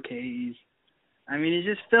 34 Ks. I mean, he's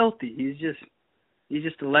just filthy. He's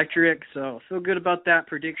just electric. So I feel good about that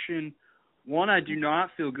prediction. One I do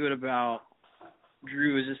not feel good about,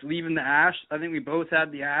 Drew, is just leaving the I think we both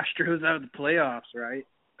had the Astros out of the playoffs, right?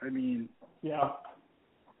 I mean, yeah,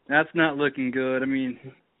 that's not looking good. I mean,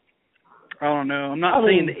 I don't know. I'm not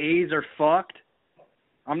saying the A's are fucked.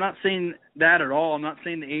 I'm not saying that at all. I'm not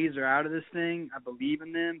saying the A's are out of this thing. I believe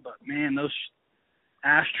in them, but man, those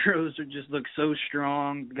Astros just look so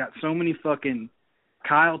strong. They got so many fucking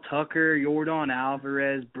Kyle Tucker, Yordan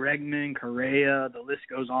Alvarez, Bregman, Correa. The list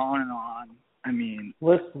goes on and on. I mean,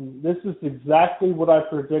 listen, this is exactly what I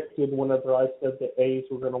predicted whenever I said the A's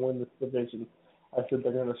were going to win this division. I said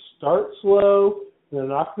they're going to start slow. They're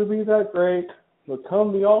not going to be that great. But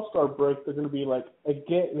come the All-Star break, they're going to be like they're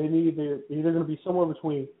either going to be somewhere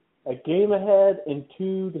between a game ahead and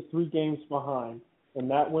 2 to 3 games behind in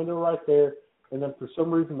that window right there. And then for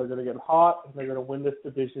some reason they're going to get hot and they're going to win this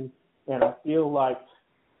division. And I feel like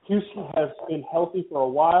Houston has been healthy for a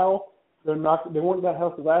while. They weren't that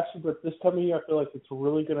healthy last year, but this coming year I feel like it's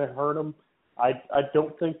really going to hurt them. I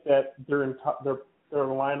don't think that their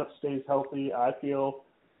lineup stays healthy. I still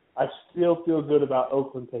feel good about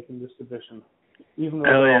Oakland taking this division, even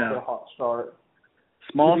though they're off to a hot start.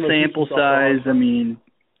 Small sample size. I mean,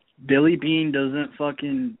 Billy Beane doesn't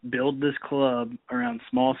fucking build this club around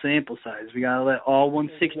small sample size. We got to let all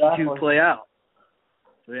 162 play out.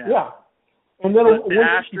 So, yeah. And then the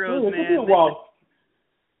Astros, man.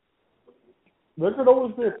 There could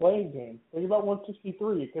always be a playing game. Think about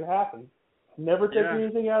 163. It could happen. Never take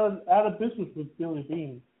anything out of business with Billy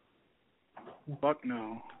Beane. Fuck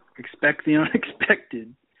no. Expect the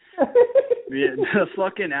unexpected. Yeah, the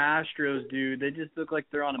fucking Astros, dude, they just look like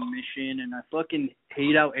they're on a mission, and I fucking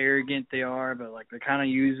hate how arrogant they are, but like they're kind of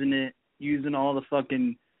using all the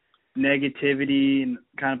fucking negativity and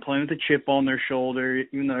kind of playing with a chip on their shoulder,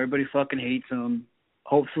 even though everybody fucking hates them.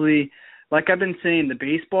 Hopefully, like I've been saying,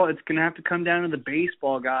 it's going to have to come down to the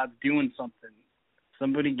baseball gods doing something.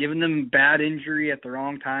 Somebody giving them bad injury at the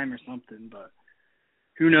wrong time or something, but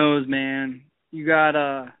who knows, man. You got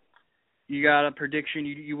a prediction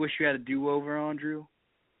you wish you had a do-over on, Drew?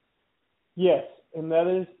 Yes, and that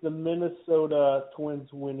is the Minnesota Twins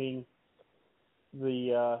winning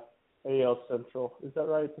the AL Central. Is that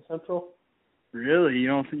right, the Central? Really? You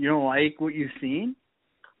don't like what you've seen?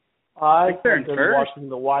 I've been watching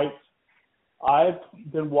the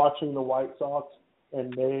White Sox,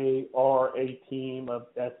 and they are a team of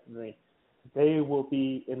destiny. They will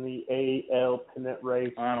be in the AL pennant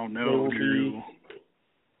race. I don't know, Drew.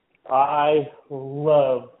 I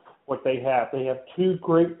love what they have. They have 2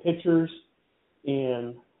 great pitchers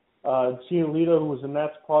in Giolito, who was a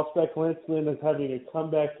Nats prospect. Lance Lynn is having a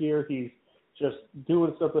comeback year. He's just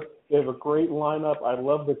doing something. They have a great lineup. I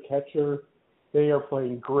love the catcher. They are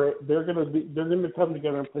playing great. They're going to come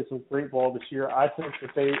together and play some great ball this year. I think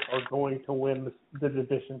that they are going to win the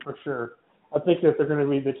division for sure. I think that they're going to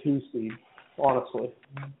be the 2 seed, honestly.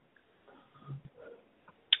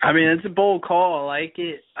 I mean, it's a bold call. I like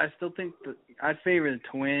it. I still think I favor the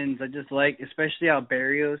Twins. I just like, especially how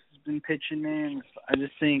Berrios has been pitching, man. I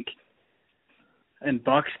just think, and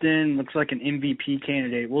Buxton looks like an MVP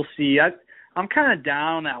candidate. We'll see. I'm kind of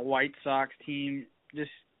down on that White Sox team just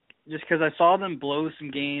because I saw them blow some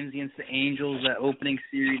games against the Angels that opening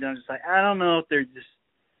series. I'm just like, I don't know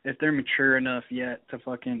if they're mature enough yet to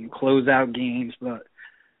fucking close out games, but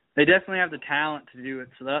they definitely have the talent to do it.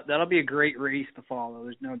 So that'll be a great race to follow.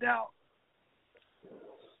 There's no doubt.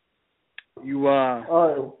 You All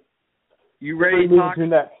right. you ready to talk?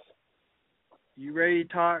 Next. You ready to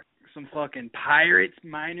talk some fucking Pirates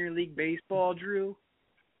minor league baseball, Drew?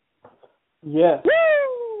 Yes.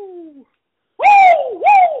 Woo! Woo! Woo!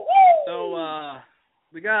 Woo! So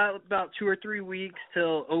we got about 2 or 3 weeks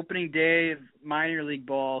till opening day of minor league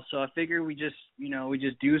ball. So I figure we just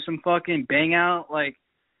do some fucking bang out like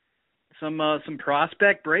some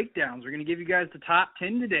prospect breakdowns. We're gonna give you guys the top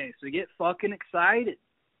 10 today, so get fucking excited.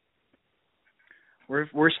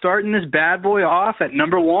 We're starting this bad boy off at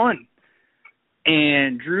number 1.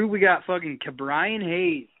 And Drew, we got fucking Ke'Bryan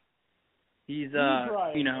Hayes. He's Hayes. Not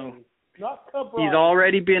Ke'Bryan. He's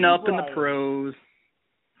already been up in the Hayes. pros.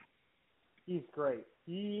 He's great.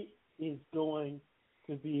 He is going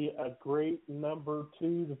to be a great number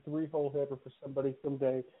 2 to 3 hole hitter for somebody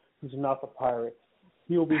someday who's not the Pirates.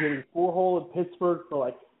 He will be hitting 4-hole at Pittsburgh for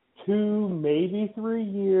like 2, maybe 3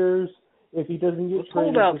 years if he doesn't get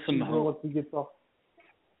traded. Hold out some hope. Once he gets off.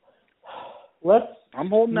 I'm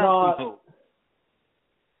holding out some hope.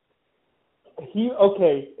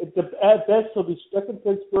 At best he'll be stuck in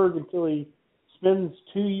Pittsburgh until he spends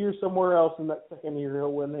 2 years somewhere else, and that second year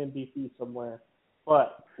he'll win the MVP somewhere.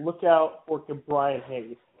 But look out for Ke'Bryan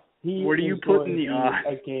Hayes. Where do you put in the odds?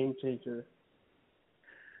 A game changer.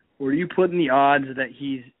 Where do you put in the odds that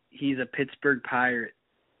he's a Pittsburgh Pirate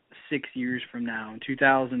 6 years from now, in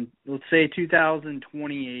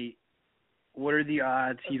 2028? What are the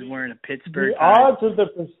odds he's wearing a Pittsburgh Pirate? The odds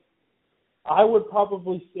of I would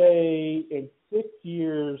probably say in 6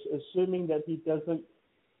 years, assuming that he doesn't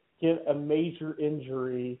get a major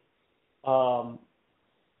injury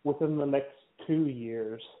within the next 2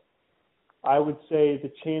 years, I would say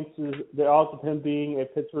the odds of him being a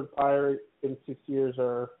Pittsburgh Pirate in 6 years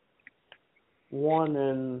are 1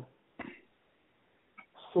 in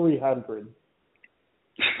 300.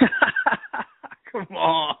 Come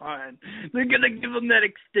on. They're going to give him that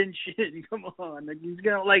extension. Come on. He's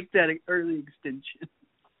going to like that early extension.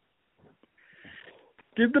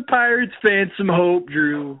 Give the Pirates fans some hope,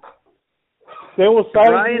 Drew. They will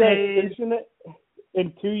sign Ke'Bryan that extension,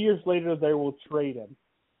 and 2 years later they will trade him.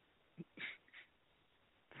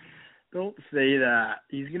 Don't say that.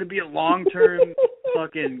 He's going to be a long-term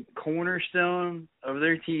fucking cornerstone of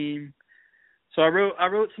their team. So I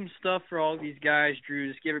wrote some stuff for all these guys, Drew,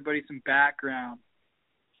 just give everybody some background.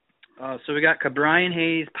 So we got Ke'Bryan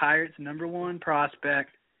Hayes, Pirates number 1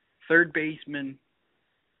 prospect, third baseman.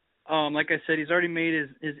 Like I said, he's already made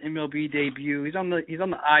his MLB debut. He's on the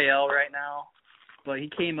IL right now, but he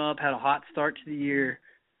came up, had a hot start to the year.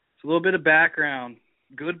 So a little bit of background.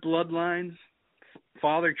 Good bloodlines.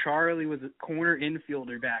 Father Charlie was a corner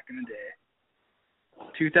infielder back in the day.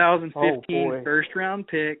 2015 first-round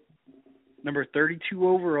pick. Number 32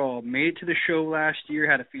 overall, made it to the show last year,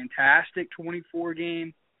 had a fantastic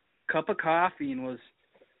 24-game cup of coffee, and was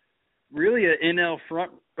really an NL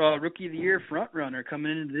Rookie of the Year front runner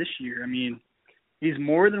coming into this year. I mean, he's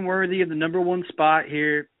more than worthy of the number 1 spot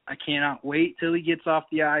here. I cannot wait till he gets off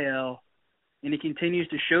the IL, and he continues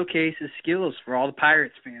to showcase his skills for all the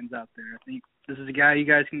Pirates fans out there. I think this is a guy you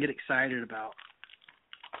guys can get excited about.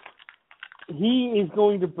 He is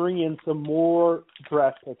going to bring in some more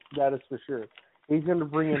draft picks, that is for sure. He's going to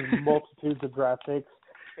bring in multitudes of draft picks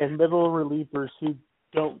and middle relievers who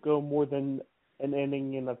don't go more than an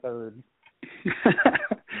inning in a third.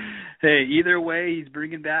 Hey, either way, he's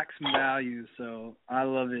bringing back some value, so I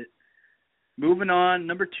love it. Moving on,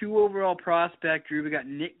 number 2 overall prospect, Drew, we got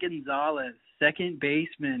Nick Gonzalez, second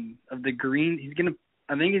baseman of the Green.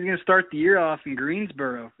 I think he's going to start the year off in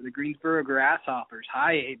Greensboro for the Greensboro Grasshoppers,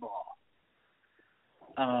 high A ball.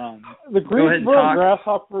 The Greensboro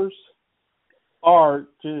Grasshoppers are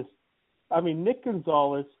just, Nick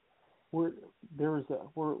Gonzalez, where's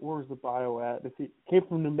the bio at? If he came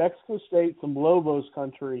from New Mexico State, some Lobos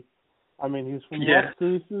country. He's from Las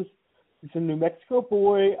Cruces. He's a New Mexico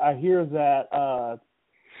boy. I hear that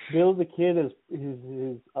Bill the Kid is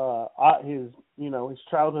his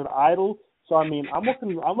childhood idol. So I'm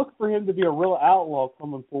looking for him to be a real outlaw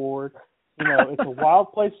coming forward. It's a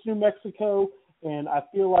wild place, New Mexico. And I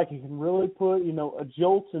feel like he can really put, a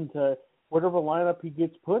jolt into whatever lineup he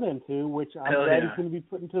gets put into, which I'm glad he's going to be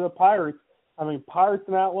put into the Pirates. Pirates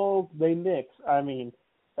and Outlaws, they mix.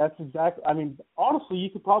 That's exactly. Honestly, you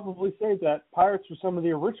could probably say that Pirates were some of the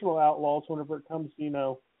original Outlaws whenever it comes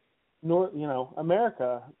to,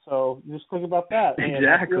 America. So just think about that.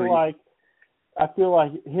 Exactly. And I feel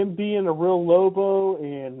like him being a real Lobo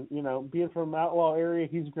and, being from an outlaw area,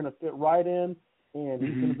 he's going to fit right in. And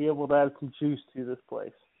he's going to be able to add some juice to this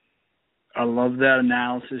place. I love that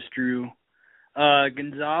analysis, Drew.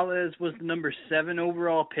 Gonzalez was the number 7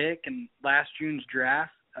 overall pick in last June's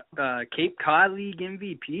draft. Cape Cod League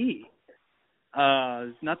MVP.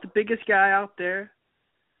 He's not the biggest guy out there.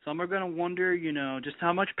 Some are going to wonder, just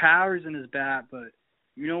how much power's in his bat. But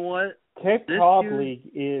you know what? Cape Cod League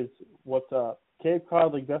is what's up. Cape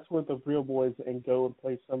Cod League, that's where the real boys and go and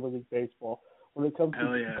play Summer League baseball. When it comes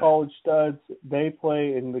to college studs, they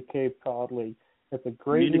play in the Cape Cod League. It's a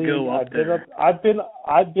great league. I've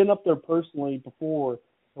been up there personally before.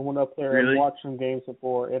 I went up there and watched some games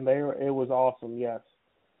before, and it was awesome. Yes,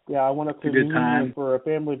 yeah, I went up to New England for a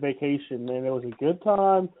family vacation, and it was a good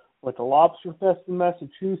time. Went to Lobster Fest in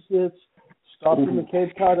Massachusetts. Stopped in the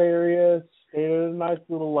Cape Cod area. Stayed at a nice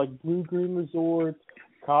little blue green resort.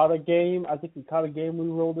 Caught a game. I think we caught a game. We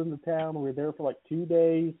rolled into town. We were there for 2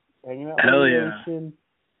 days, hanging out on the ocean.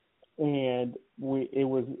 And it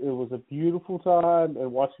was a beautiful time,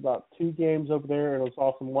 and watched about 2 games over there, and it was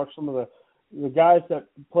awesome. Watched some of the guys that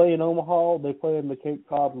play in Omaha, they play in the Cape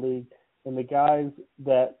Cod League, and the guys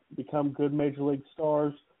that become good major league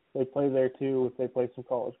stars, they play there too if they play some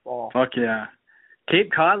college ball. Fuck yeah.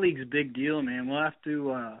 Cape Cod League's a big deal, man. We'll have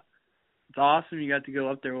to it's awesome you got to go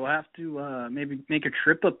up there. We'll have to maybe make a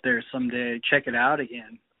trip up there someday, check it out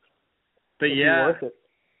again. But it'd be worth it.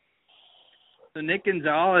 So Nick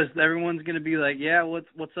Gonzalez, everyone's going to be like, yeah,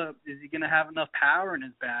 what's up? Is he going to have enough power in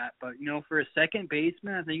his bat? But, for a second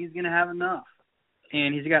baseman, I think he's going to have enough.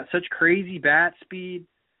 And he's got such crazy bat speed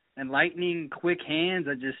and lightning quick hands.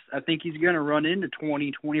 I think he's going to run into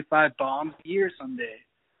 20, 25 bombs a year someday.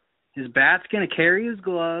 His bat's going to carry his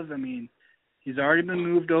glove. I mean, he's already been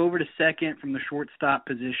moved over to second from the shortstop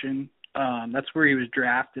position. That's where he was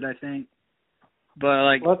drafted, I think.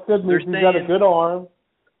 But, well, that's good news. He's got a good arm.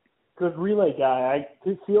 Good relay guy. I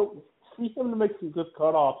could see him to make some good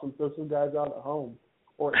cutoffs and throw some guys out at home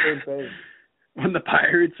or at third base. When the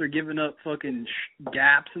Pirates are giving up fucking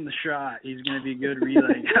gaps in the shot, he's going to be a good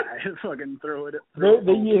relay guy. Fucking throw it.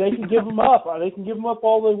 They can give him up. They can give him up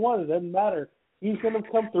all they want. It doesn't matter. He's going to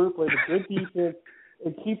come through, play the good defense,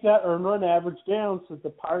 and keep that earned run average down so the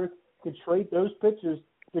Pirates can trade those pitchers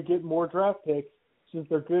to get more draft picks since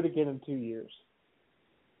they're good again in 2 years.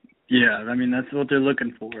 Yeah, I mean, that's what they're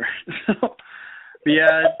looking for. But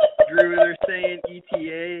yeah, Drew, they're saying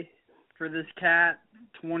ETA for this cat,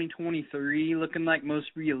 2023, looking like most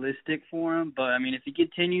realistic for him. But, I mean, if he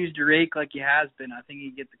continues to rake like he has been, I think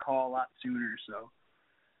he'd get the call a lot sooner.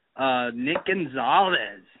 So, Nick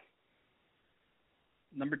Gonzalez,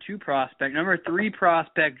 number 2 prospect. Number 3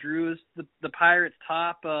 prospect, Drew, is the Pirates'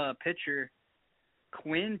 top pitcher,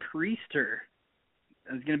 Quinn Priester.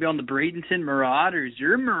 Is going to be on the Bradenton Marauders.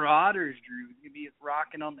 Your Marauders, Drew. You're going to be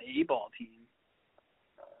rocking on the A-ball team.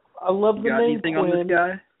 I love the name anything Quinn. On this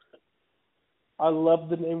guy? I love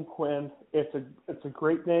the name Quinn. It's a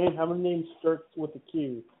great name. How many names starts with a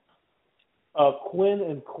Q? Quinn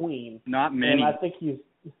and Queen. Not many. And I think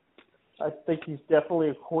he's definitely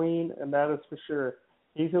a queen, and that is for sure.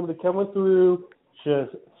 He's going to be coming through,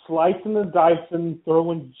 just slicing and dicing,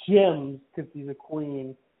 throwing gems because he's a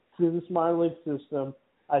queen through this minor league system.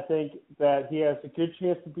 I think that he has a good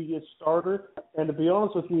chance to be a starter. And to be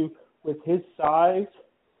honest with you, with his size,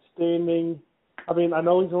 standing, I mean, I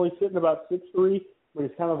know he's only sitting about 6'3", but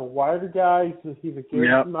he's kind of a wider guy. He's a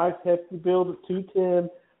good, nice, hefty build at 210.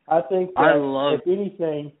 I think that if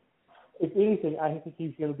anything, I think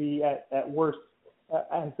he's going to be at worst.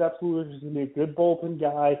 He's absolutely just going to be a good bullpen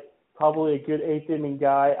guy, probably a good 8th inning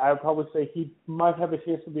guy. I would probably say he might have a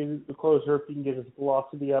chance to be the closer if he can get his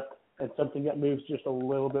velocity up and something that moves just a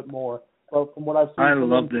little bit more. But from what I've seen, I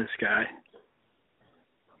love this guy.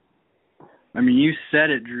 I mean, you said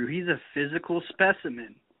it, Drew. He's a physical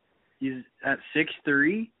specimen. He's at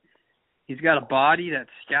 6'3". He's got a body that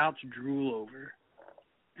scouts drool over.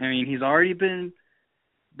 I mean, he's already been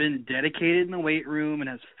dedicated in the weight room and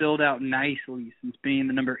has filled out nicely since being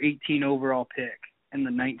the number 18 overall pick in the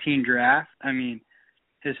 19 draft. I mean,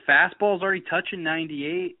 his fastball's already touching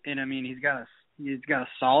 98, and I mean, he's got a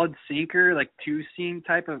solid sinker, like 2-seam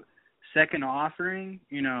type of second offering,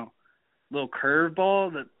 little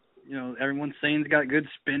curveball that, everyone's saying he's got good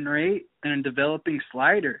spin rate and a developing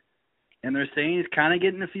slider. And they're saying he's kind of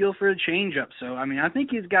getting a feel for a changeup. So, I mean, I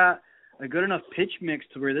think he's got a good enough pitch mix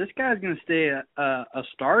to where this guy's going to stay a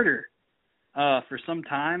starter for some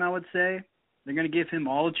time, I would say. They're going to give him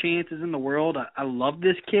all the chances in the world. I love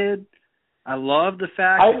this kid. I love the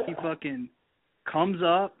fact that he fucking comes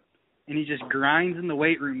up and he just grinds in the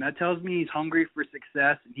weight room. That tells me he's hungry for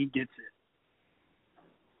success and he gets it.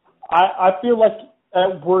 I feel like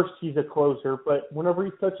at worst he's a closer, but whenever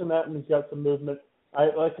he's touching that and he's got some movement,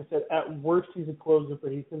 like I said, at worst he's a closer,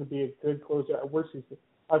 but he's going to be a good closer. At worst he's an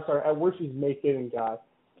 8th inning guy.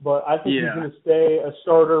 But I think he's going to stay a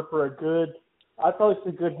starter for a good, I thought it's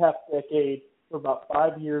a good half decade for about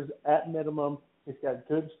 5 years at minimum. He's got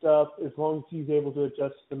good stuff as long as he's able to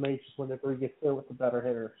adjust to the matrix whenever he gets there with the better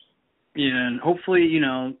hitters. Yeah, and hopefully,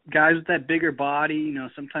 guys with that bigger body,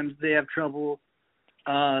 sometimes they have trouble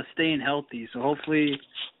staying healthy. So hopefully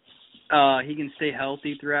he can stay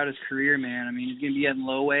healthy throughout his career, man. I mean, he's going to be at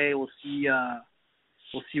low A. We'll see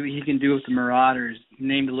what he can do with the Marauders.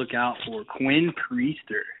 Name to look out for, Quinn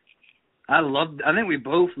Priester. I think we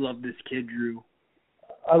both love this kid, Drew.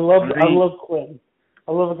 I love Quinn.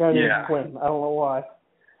 I love a guy named Quinn. I don't know why.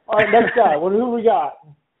 All right, next guy. Who we got?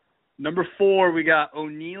 Number 4, we got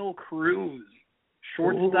O'Neal Cruz,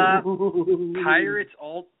 shortstop. Pirates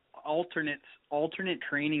alternate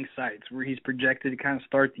training sites where he's projected to kind of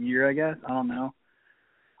start the year, I guess. I don't know.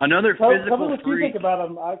 Another physical freak. Tell me what you think about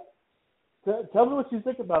him. Tell me what you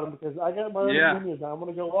think about him, because I got my own opinions. I'm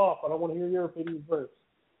going to go off. I don't want to hear your opinion first.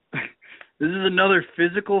 This is another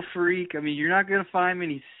physical freak. I mean, you're not going to find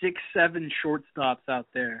many 6'7" shortstops out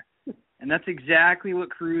there. And that's exactly what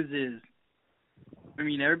Cruz is. I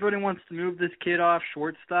mean, everybody wants to move this kid off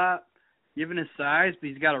shortstop, given his size, but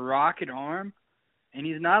he's got a rocket arm, and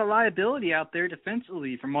he's not a liability out there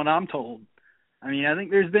defensively, from what I'm told. I mean, I think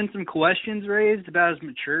there's been some questions raised about his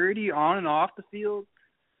maturity on and off the field.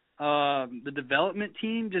 The development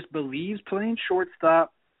team just believes playing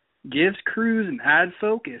shortstop gives Cruz an added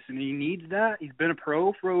focus, and he needs that. He's been a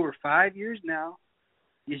pro for over 5 years now.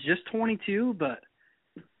 He's just 22, but,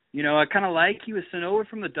 I kind of like he was sent over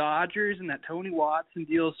from the Dodgers and that Tony Watson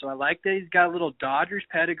deal, so I like that he's got a little Dodgers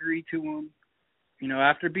pedigree to him.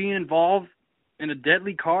 After being involved in a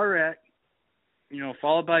deadly car wreck,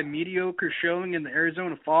 followed by mediocre showing in the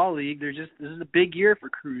Arizona Fall League, this is a big year for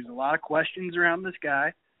Cruz. A lot of questions around this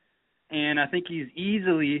guy, and I think he's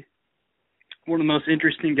easily one of the most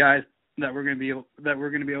interesting guys that we're going to be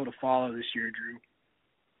able to follow this year, Drew.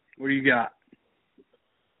 What do you got?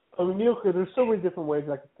 O'Neal Cruz, there's so many different ways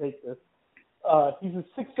I could take this. He's a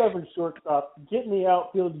 6'7" shortstop. Get in the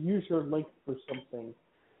outfield, use your length for something.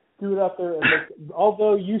 Do it out there. And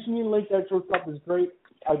although using your length at shortstop is great,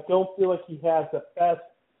 I don't feel like he has the fast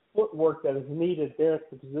footwork that is needed there at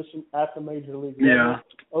the position at the major league level.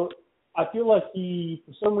 Yeah. I feel like he,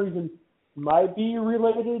 for some reason, might be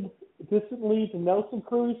related distantly to Nelson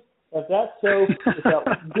Cruz. If that's so, with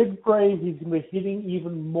that big frame, he's going to be hitting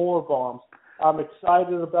even more bombs. I'm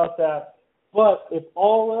excited about that. But if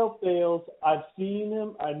all else fails, I've seen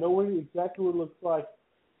him. I know exactly what he looks like.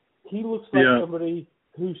 He looks like somebody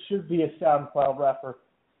who should be a SoundCloud rapper.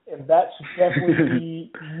 And that should definitely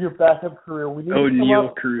be your backup career. We need O'Neal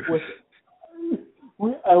Cruz.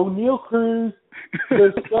 O'Neal Cruz.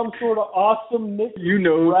 There's some sort of awesome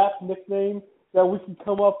rap nickname that we can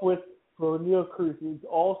come up with for O'Neal Cruz. He's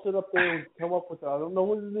all set up there. We can come up with it. I don't know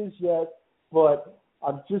what it is yet, but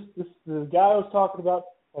the guy I was talking about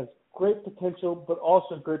has great potential, but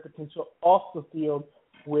also great potential off the field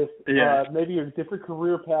with maybe a different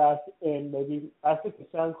career path, and maybe I think the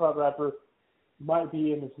SoundCloud rapper might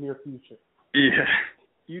be in his near future. Yeah.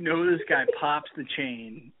 This guy pops the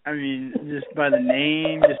chain. I mean, just by the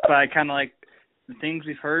name, just by kind of like the things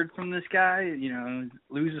we've heard from this guy,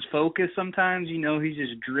 loses focus sometimes, he's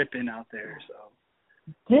just dripping out there. So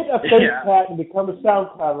get a face tat and become a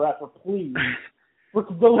SoundCloud rapper, please. For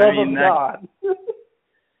the love of God.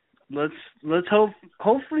 Let's hope.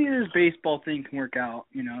 Hopefully, this baseball thing can work out.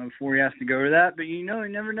 Before he has to go to that. But you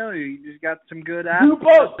never know. You just got some good athletes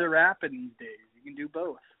that they're rapping these days. You can do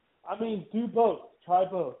both. I mean, do both. Try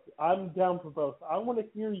both. I'm down for both. I want to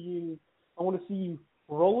hear you. I want to see you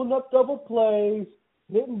rolling up double plays,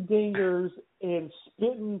 hitting dingers, and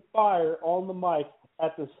spitting fire on the mic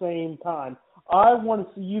at the same time. I want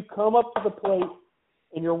to see you come up to the plate,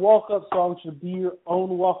 and your walk-up song should be your own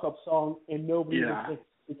walk-up song, and nobody will think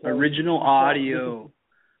original audio,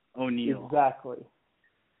 O'Neal. Exactly.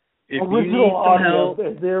 If original you need some audio.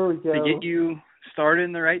 Help there we go. To get you started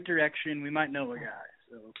in the right direction, we might know a guy.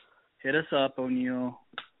 So hit us up, O'Neal.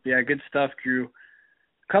 Yeah, good stuff, Drew.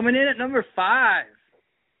 Coming in at number 5.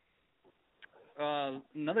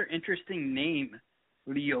 Another interesting name,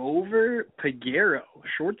 Liover Peguero,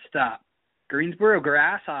 shortstop, Greensboro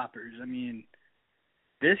Grasshoppers. I mean,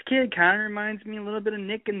 this kid kind of reminds me a little bit of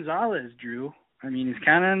Nick Gonzalez, Drew. I mean, he's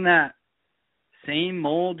kind of in that same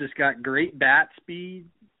mold, just got great bat speed.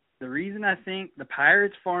 The reason I think the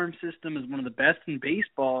Pirates farm system is one of the best in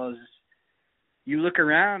baseball is you look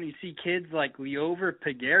around, you see kids like Liover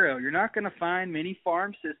Peguero. You're not going to find many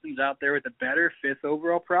farm systems out there with a better 5th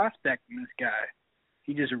overall prospect than this guy.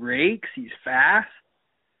 He just rakes. He's fast.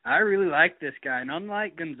 I really like this guy. And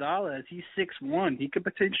unlike Gonzalez, he's 6'1". He could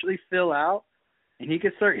potentially fill out, and he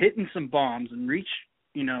could start hitting some bombs and reach,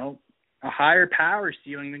 a higher power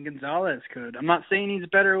ceiling than Gonzalez could. I'm not saying he's a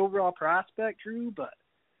better overall prospect, Drew, but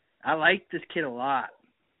I like this kid a lot.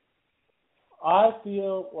 I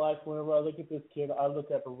feel like whenever I look at this kid, I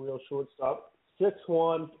look at a real shortstop.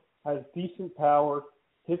 6'1", has decent power,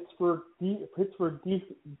 hits for a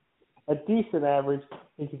decent average.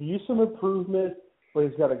 He could use some improvement, but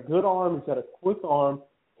he's got a good arm. He's got a quick arm.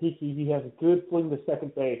 He has a good fling to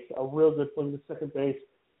second base, a real good fling to second base.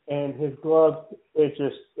 And his glove, it's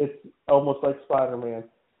almost like Spider-Man.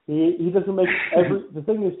 He doesn't make the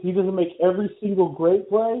thing is, he doesn't make every single great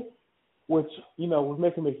play, which, would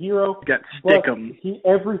make him a hero. You got to stick him.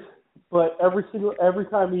 Every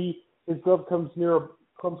time his glove comes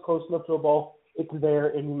close enough to a ball, it's there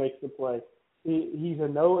and he makes the play. He's a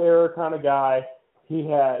no error kind of guy. He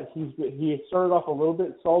started off a little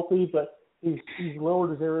bit salty, but he's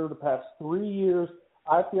lowered his error the past 3 years.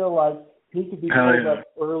 I feel like he could be pulled up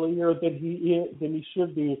earlier than he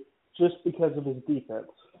should be just because of his defense.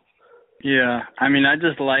 Yeah, I mean, I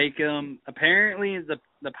just like him. Apparently, the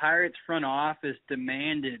Pirates front office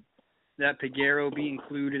demanded that Peguero be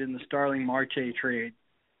included in the Starling Marte trade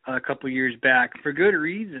a couple years back for good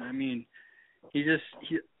reason. I mean, he's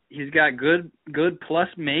got good plus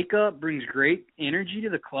makeup, brings great energy to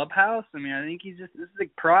the clubhouse. I mean, I think this is a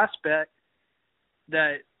prospect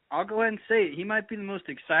that I'll go ahead and say it. He might be the most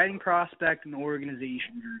exciting prospect in the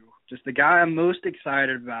organization, Drew. Just the guy I'm most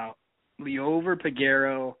excited about. Liover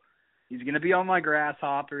Peguero. He's going to be on my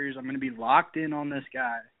Grasshoppers. I'm going to be locked in on this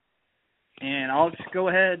guy. And I'll just go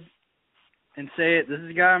ahead and say it. This is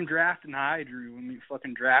the guy I'm drafting high, Drew, when we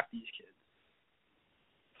fucking draft these kids.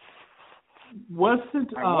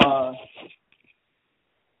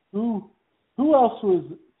 Who else was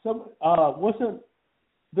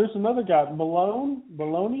there's another guy, Malone?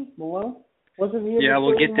 Wasn't he? Yeah,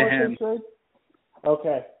 we'll get to him. Trade?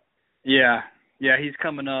 Okay. Yeah, he's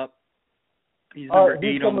coming up. He's number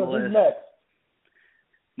 8 on the list. Next?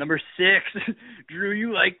 Number 6. Drew,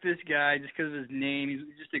 you like this guy just because of his name. He's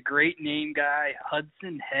just a great name guy.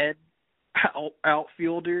 Hudson Head,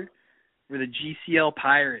 outfielder for the GCL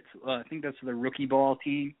Pirates. I think that's the rookie ball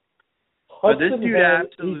team. But this dude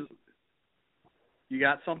absolutely... You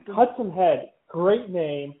got something? Hudson Head, great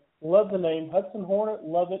name. Love the name. Hudson Hornet,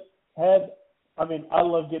 love it. Head, I mean, I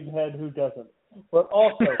love getting head. Who doesn't? But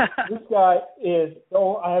also, this guy is,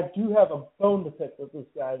 I do have a bone to pick with this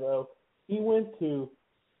guy, though. He went to,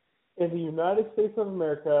 in the United States of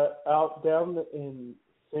America, down in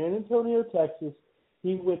San Antonio, Texas,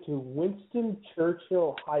 he went to Winston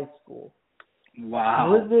Churchill High School.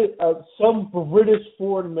 Wow. Some British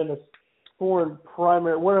foreign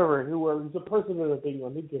primary, whatever, he's a president of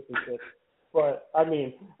England, who gives a shit. But, I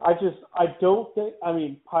mean,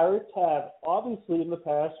 Pirates have, obviously in the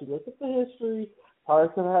past, you look at the history,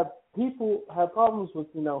 Pirates have problems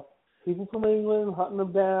with, people from England hunting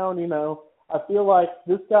them down, I feel like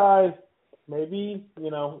this guy's maybe,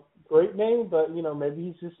 great name, but, maybe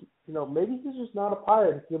he's just not a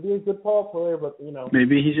Pirate. He'll be a good ball player, but,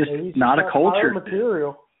 maybe he's just not a culture fit.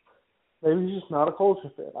 Material. Maybe he's just not a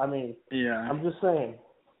culture fit. I mean, yeah. I'm just saying.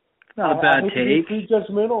 Not a bad I take. He's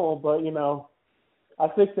judgmental, but, I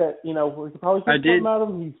think that, we could probably get something out of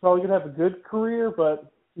him. He's probably going to have a good career, but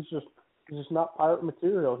he's just not Pirate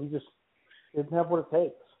material. He just didn't have what it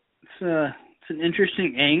takes. It's an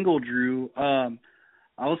interesting angle, Drew. I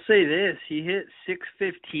will say this. He hit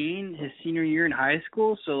 .615 his senior year in high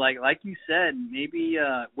school. So, like you said, maybe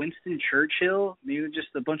Winston Churchill, maybe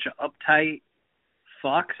just a bunch of uptight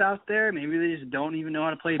fucks out there. Maybe they just don't even know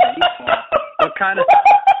how to play baseball. What kind of,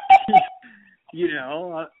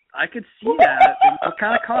 I could see that. And what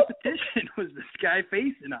kind of competition was this guy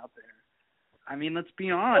facing out there? I mean, let's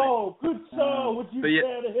be honest. Oh, good soul. Would you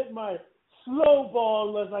dare to hit my slow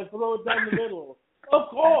ball as I throw it down the middle? Of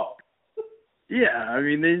course. Yeah, I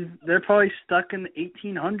mean, they're probably stuck in the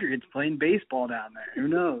 1800s playing baseball down there. Who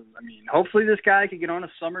knows? I mean, hopefully this guy could get on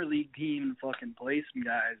a summer league team and fucking play some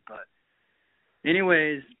guys. But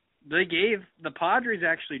anyways, the Padres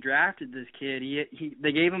actually drafted this kid.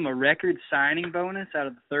 They gave him a record signing bonus out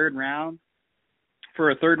of the third round. For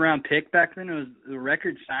a third-round pick back then, it was a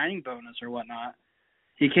record signing bonus or whatnot.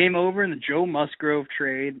 He came over in the Joe Musgrove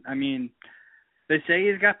trade. I mean, they say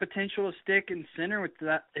he's got potential to stick in center with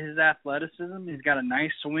his athleticism. He's got a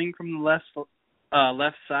nice swing from the left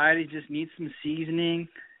side. He just needs some seasoning.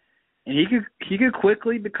 And he could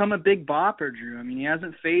quickly become a big bopper, Drew. I mean, he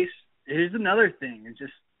hasn't faced – here's another thing. It's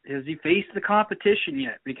just, has he faced the competition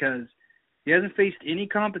yet? Because he hasn't faced any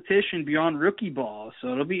competition beyond rookie ball.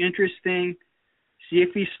 So it'll be interesting. See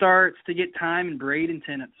if he starts to get time in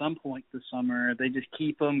Bradenton at some point this summer. They just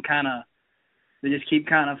keep him kind of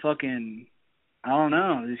fucking I don't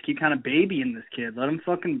know. They just keep kind of babying this kid. Let him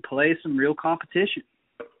fucking play some real competition.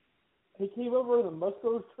 He came over in the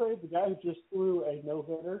Musgrove trade, the guy who just threw a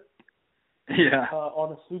no-hitter. Yeah.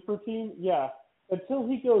 On a super team, yeah. Until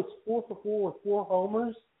he goes 4 for 4 with 4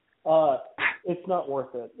 homers, it's not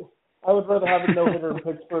worth it. I would rather have a no-hitter in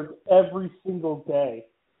Pittsburgh every single day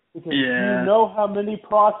because you know how many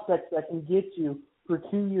prospects that can get you for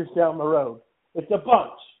 2 years down the road. It's a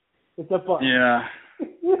bunch. Yeah.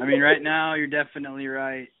 I mean, right now you're definitely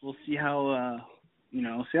right. We'll see how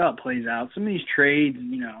see how it plays out. Some of these trades,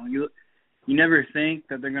 you never think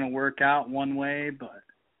that they're going to work out one way, but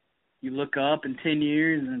you look up in 10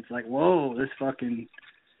 years and it's like, whoa,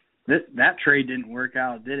 that trade didn't work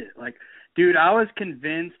out, did it? Like, dude, I was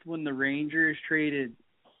convinced when the Rangers traded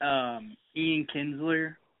Ian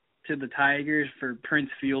Kinsler to the Tigers for Prince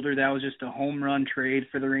Fielder, that was just a home run trade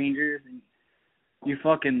for the Rangers. And you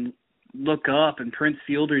fucking look up and Prince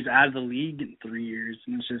Fielder's out of the league in 3 years.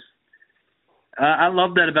 And it's just, I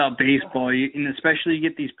love that about baseball. And especially you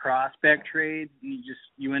get these prospect trades and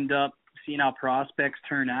you end up seeing how prospects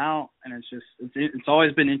turn out. And it's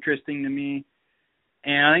always been interesting to me.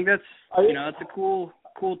 And I think that's a cool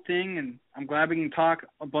thing, and I'm glad we can talk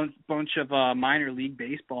a bunch of minor league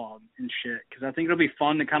baseball and shit, because I think it'll be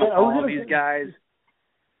fun to kind of follow these guys.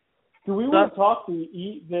 Do we want to talk the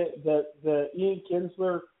Ian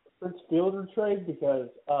Kinsler Prince Fielder trade? Because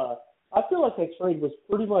I feel like that trade was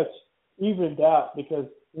pretty much evened out, because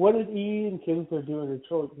what did Ian Kinsler do in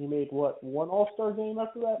Detroit? He made, one All-Star game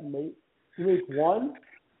after that? He made one?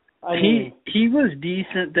 He was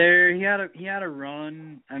decent there. He had a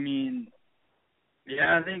run. I mean,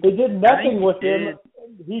 yeah, I think they did nothing with him.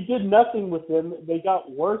 He did nothing with them. They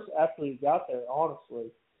got worse after he got there,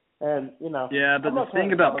 honestly. And yeah, but the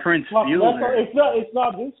thing about Prince Fielder, it's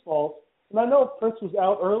not his fault. And I know Prince was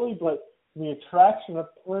out early, but the attraction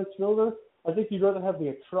of Prince Fielder, I think you'd rather have the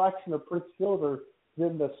attraction of Prince Fielder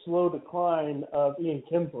than the slow decline of Ian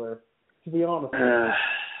Kinsler, to be honest.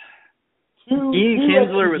 Ian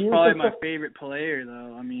Kinsler was probably my favorite player,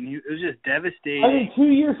 though. I mean, it was just devastating. I mean, 2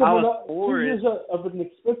 years of an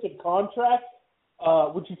expensive contract.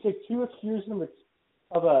 Would you take 2 years of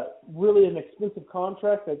an expensive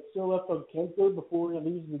contract that's still left on Kinsler before he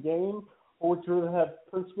leaves the game, or would you rather have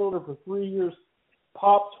Prince Fielder for 3 years,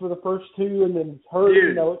 pops for the first 2, and then hurt?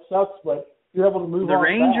 Dude, it sucks, but you're able to move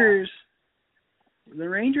on. The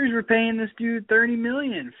Rangers were paying this dude $30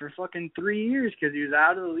 million for fucking 3 years because he was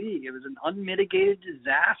out of the league. It was an unmitigated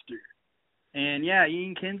disaster. And yeah,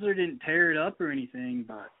 Ian Kinsler didn't tear it up or anything,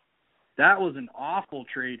 but that was an awful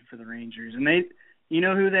trade for the Rangers. And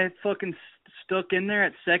who they fucking stuck in there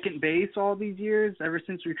at second base all these years, ever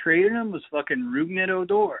since we traded him, was fucking Rougned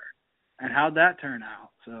Odor. And how'd that turn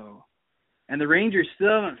out? So, and the Rangers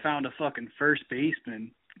still haven't found a fucking first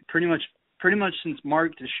baseman pretty much since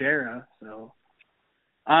Mark Teixeira. So,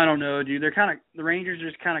 I don't know, dude. The Rangers are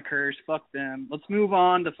just kind of cursed. Fuck them. Let's move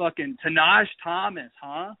on to fucking Tahnaj Thomas,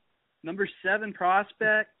 huh? Number 7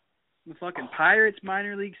 prospect, the fucking Pirates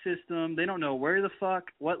minor league system. They don't know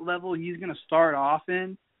what level he's going to start off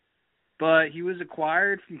in, but he was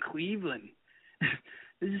acquired from Cleveland.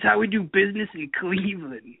 This is how we do business in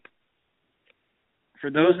Cleveland.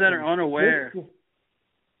 For those that are unaware.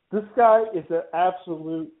 This guy is an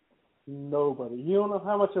absolute nobody. You don't know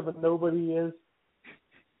how much of a nobody he is.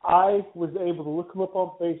 I was able to look him up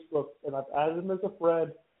on Facebook, and I've added him as a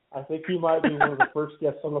friend. I think he might be one of the first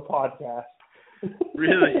guests on the podcast.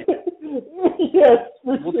 Really? Yes.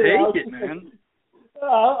 We'll take it, man.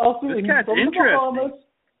 I'll see. This guy's interesting.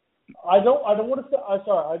 I don't want to say. I'm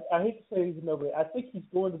sorry. I hate to say he's a nobody. I think he's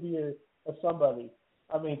going to be a somebody.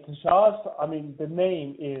 I mean, Tahnaj. The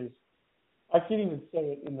name is. I can't even say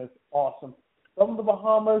it, and it's awesome. From the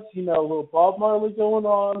Bahamas, a little Bob Marley going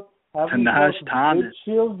on. Tahnaj Thomas. Good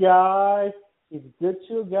chill guy. He's a good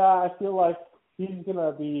chill guy. I feel like he's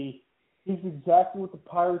exactly what the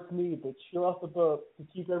Pirates need. They chill off the boat to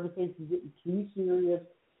keep everything from getting too serious.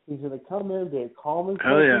 He's going to come in, be a calm and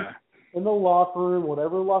in the locker room,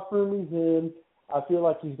 whatever locker room he's in. I feel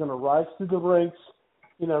like he's going to rise through the ranks.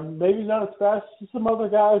 Maybe not as fast as some other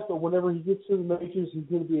guys, but whenever he gets to the majors, he's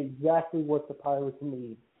going to be exactly what the Pirates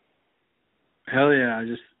need. Hell yeah.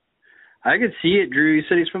 I could see it, Drew. You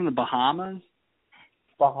said he's from the Bahamas?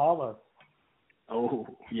 Bahamas. Oh,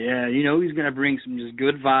 yeah. He's going to bring some just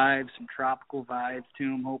good vibes, some tropical vibes to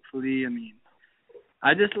him, hopefully.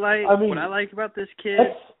 What I like about this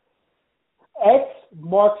kid. X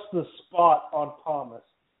marks the spot on Thomas,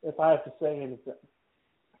 if I have to say anything.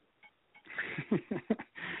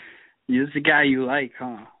 He's the guy you like,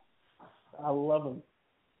 huh? I love him.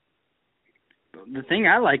 The thing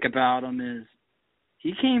I like about him is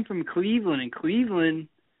he came from Cleveland, and Cleveland,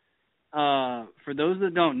 for those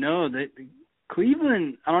that don't know, that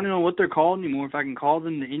Cleveland, I don't know what they're called anymore, if I can call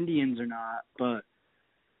them the Indians or not, but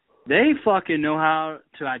they fucking know how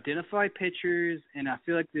to identify pitchers, and I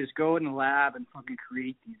feel like they just go in the lab and fucking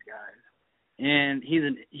create these guys. And he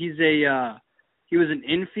was an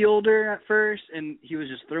infielder at first, and he was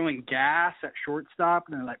just throwing gas at shortstop,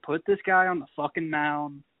 and they're like, put this guy on the fucking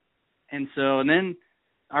mound. And then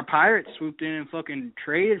our Pirates swooped in and fucking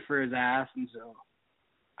traded for his ass, and so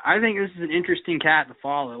I think this is an interesting cat to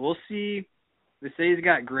follow. We'll see. They say he's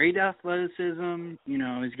got great athleticism. You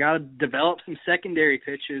know, he's got to develop some secondary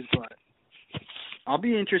pitches, but I'll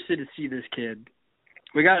be interested to see this kid.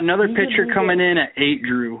 We got another pitcher coming in at 8,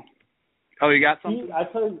 Drew. Oh, you got something?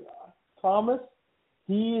 I tell you, Thomas,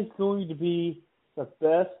 he is going to be the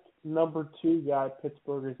best number 2 guy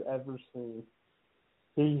Pittsburgh has ever seen.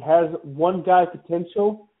 He has one guy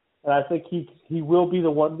potential, and I think he will be the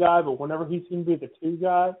one guy, but whenever he's going to be the 2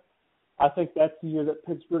 guy, I think that's the year that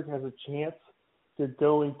Pittsburgh has a chance to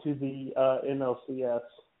go into the NLCS.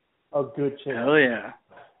 A good chance. Hell yeah.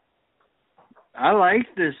 I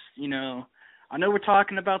like this, you know. I know we're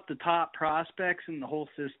talking about the top prospects in the whole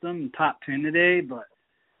system, top 10 today, but,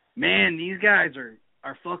 man, these guys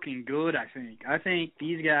are fucking good, I think. I think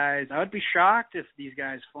these guys, I would be shocked if these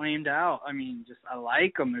guys flamed out. I mean, I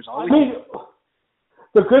like them. There's always...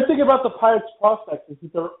 the good thing about the Pirates prospects is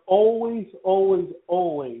that they're always, always,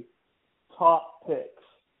 always top picks.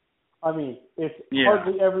 I mean, it's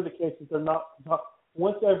hardly ever the case that they're not top.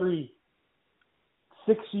 Once every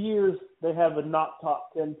 6 years, they have a not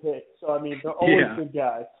top 10 pick. So, I mean, they're always good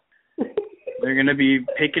guys. They're going to be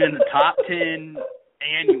picking in the top 10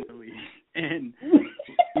 annually. And,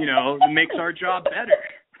 you know, it makes our job better.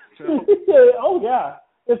 So. Oh, yeah.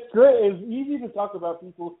 It's great. It's easy to talk about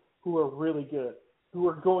people who are really good, who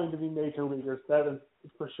are going to be major leaguers. That is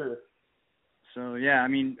for sure. So, yeah, I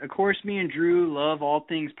mean, of course, me and Drew love all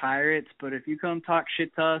things Pirates, but if you come talk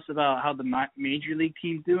shit to us about how the major league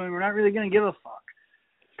team's doing, we're not really going to give a fuck.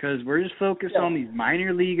 Because we're just focused on these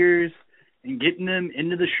minor leaguers and getting them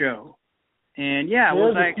into the show. And,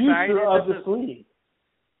 was I excited? Of this league.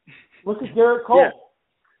 Look at Garrett Cole.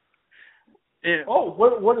 Yeah. Oh,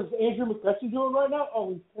 what is Andrew McCutchen doing right now?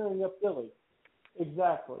 Oh, he's tearing up Philly.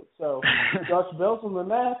 Exactly. So, Josh Bell's on the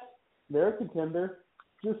Nats. They're a contender.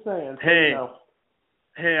 Just saying. Hey, you know.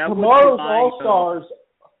 I tomorrow's All-Stars,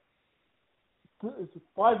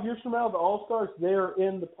 5 years from now, the All-Stars, they are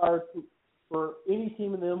in the Pirates. For any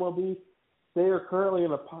team in the MLB, they are currently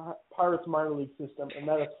in a Pirates minor league system, and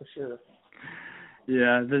that is for sure.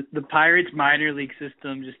 Yeah, the Pirates minor league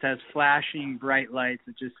system just has flashing bright lights.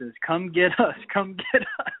 It just says, come get us, come get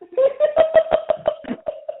us.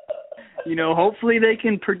 You know, hopefully they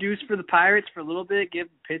can produce for the Pirates for a little bit, give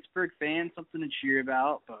Pittsburgh fans something to cheer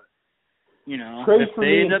about. But, you know, if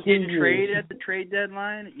they end up getting traded at the trade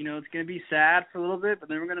deadline, you know, it's going to be sad for a little bit, but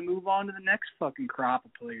then we're going to move on to the next fucking crop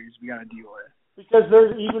of players we got to deal with. Because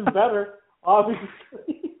they're even better,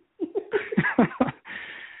 obviously.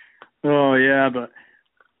 Oh, yeah, but,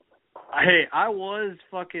 hey, I was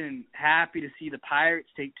fucking happy to see the Pirates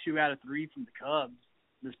take 2 out of 3 from the Cubs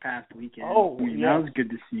this past weekend. Oh, I mean, that was good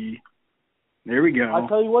to see. There we go. I'll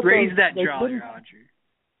tell you what, raise that Jolly Roger.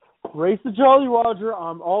 Raise the Jolly Roger.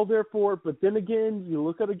 I'm all there for it. But then again, you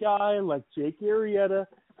look at a guy like Jake Arrieta.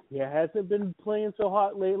 He hasn't been playing so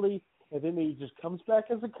hot lately. And then he just comes back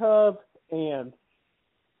as a Cub. And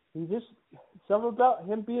he just, something about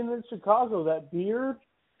him being in Chicago, that beard,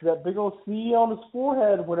 that big old C on his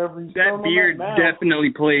forehead, whenever he's that beard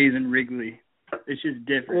definitely plays in Wrigley. It's just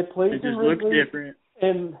different. It just looks different.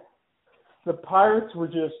 And the Pirates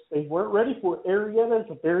they weren't ready for it. Arrieta. It's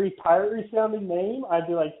a very pirate sounding name. I'd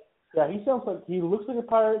be like, yeah, he looks like a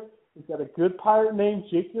pirate. He's got a good pirate name,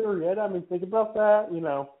 Jake Arrieta. I mean, think about that. You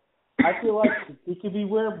know, I feel like he could be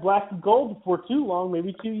wearing black and gold before too long,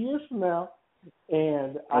 maybe 2 years from now.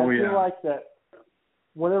 And I feel like that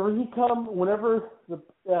whenever he's a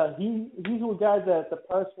guy that the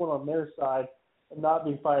Pirates want on their side and not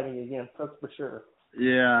be fighting against. That's for sure.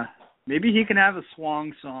 Yeah. Maybe he can have a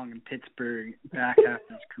swan song in Pittsburgh back after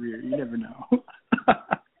his career. You never know.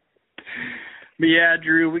 But, yeah,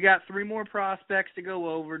 Drew, we got 3 more prospects to go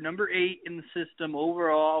over. Number 8 in the system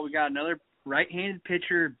overall. We got another right-handed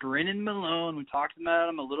pitcher, Brennan Malone. We talked about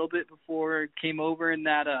him a little bit before. Came over in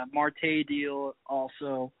that Marte deal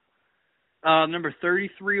also. Number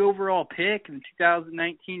 33 overall pick in the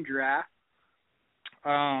 2019 draft.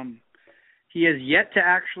 He has yet to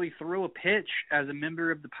actually throw a pitch as a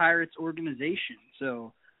member of the Pirates organization.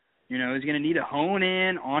 So, you know, he's going to need to hone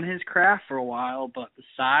in on his craft for a while, but the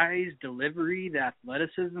size, delivery, the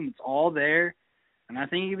athleticism, it's all there. and I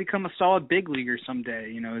think he could become a solid big leaguer someday.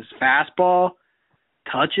 You know, his fastball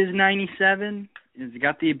touches 97. He's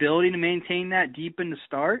got the ability to maintain that deep into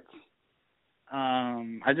starts.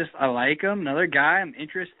 I like him. Another guy I'm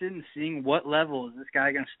interested in seeing what level is this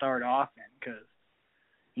guy going to start off in, because,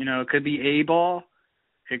 you know, it could be A-ball.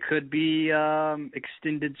 It could be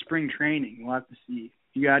extended spring training. We'll have to see.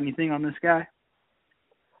 You got anything on this guy?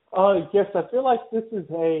 Yes, I feel like this is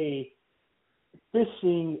a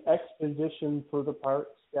fishing expedition for the Pirate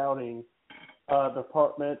scouting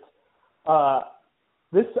department. I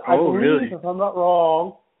believe, really? if I'm not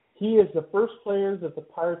wrong, he is the first player that the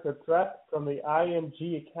Pirates have drafted from the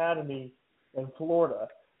IMG Academy in Florida,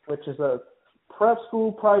 which is a prep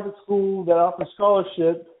school, private school that offers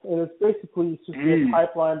scholarship, and it's basically just a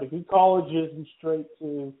pipeline to good colleges and straight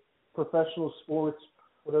to professional sports,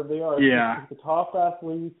 whatever they are. Yeah. The top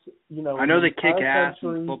athletes, you know. I know they kick ass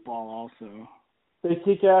country. in football also. They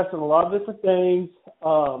kick ass in a lot of different things.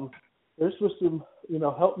 They're supposed to, you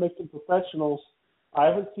know, help make them professionals. I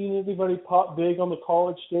haven't seen anybody pop big on the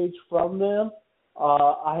college stage from them.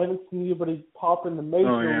 I haven't seen anybody pop in the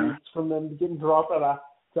major leagues from them getting drafted out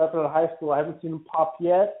of high school. I haven't seen them pop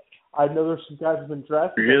yet. I know there's some guys who've been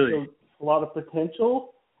drafted. Really? That show a lot of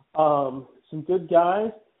potential. Some good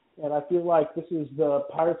guys. And I feel like this is the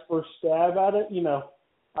Pirates' first stab at it. You know,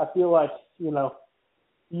 I feel like, you know,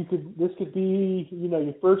 this could be, you know,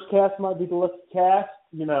 your first cast might be the lucky cast.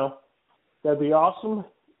 You know, that'd be awesome.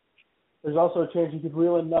 There's also a chance you could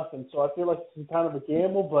reel in nothing. So I feel like this is kind of a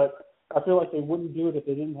gamble, but I feel like they wouldn't do it if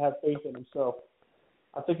they didn't have faith in him. So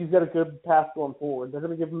I think he's got a good path going forward. They're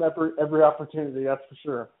going to give him every opportunity, that's for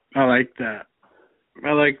sure. I like that.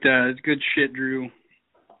 It's good shit, Drew.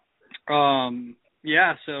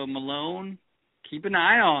 Yeah, so Malone, keep an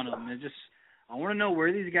eye on him. I want to know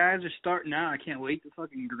where these guys are starting out. I can't wait to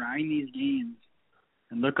fucking grind these games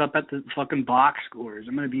and look up at the fucking box scores.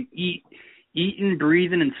 I'm going to be eating,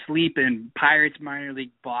 breathing, and sleeping Pirates minor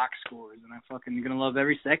league box scores, and I'm fucking going to love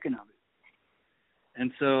every second of it.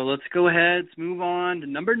 And so let's go ahead. Let's move on to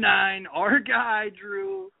number 9, our guy,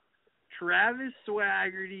 Drew, Travis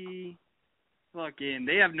Swaggerty. Fucking,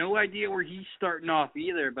 they have no idea where he's starting off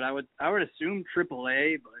either, but I would assume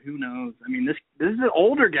AAA, but who knows? I mean, this is an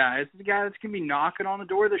older guy. This is a guy that's going to be knocking on the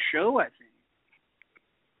door of the show, I think.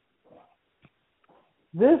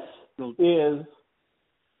 This is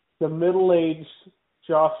the middle-aged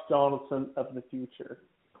Josh Donaldson of the future.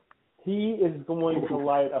 He is going to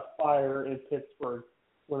light a fire in Pittsburgh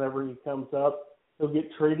whenever he comes up. He'll get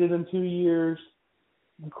traded in 2 years.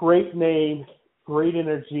 Great name, great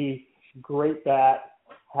energy, great bat,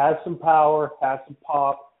 has some power, has some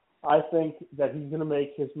pop. I think that he's going to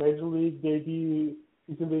make his major league debut.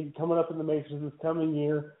 He's going to be coming up in the majors this coming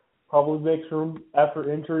year. Probably makes room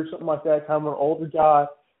after injury, something like that. Kind of an older guy.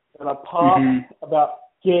 And I pop about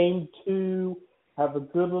game 2, have a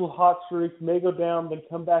good little hot streak, may go down, then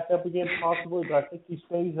come back up again possibly, but I think he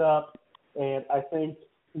stays up, and I think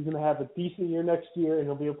he's going to have a decent year next year, and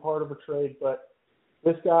he'll be a part of a trade. But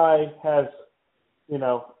this guy has, you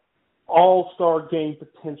know, all-star game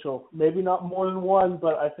potential. Maybe not more than one,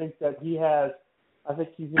 but I think that he's going to be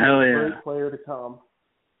a great player to come.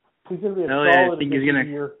 He's going to be a solid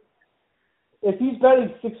year. If he's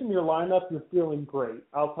batting 6 in your lineup, you're feeling great.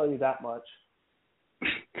 I'll tell you that much.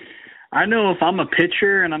 I know if I'm a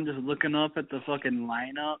pitcher and I'm just looking up at the fucking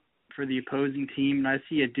lineup for the opposing team and I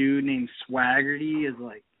see a dude named Swaggerty is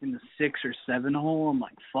like in the 6 or 7 hole, I'm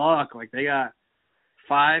like, fuck, like they got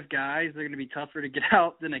 5 guys. They're going to be tougher to get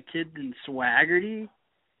out than a kid named Swaggerty.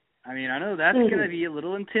 I mean, I know that's going to be a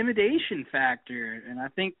little intimidation factor, and I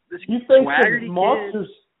think this Swaggerty kid.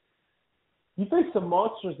 You face some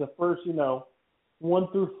monsters the first, 1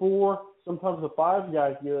 through 4. Sometimes the 5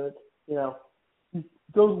 guys good. He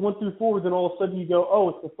goes 1 through 4, then all of a sudden you go, oh,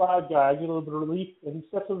 it's the 5 guy. I get a little bit of relief, and he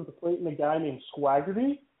steps up to the plate and a guy named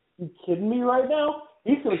Swaggerty. You kidding me right now?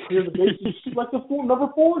 He's going to clear the bases like the number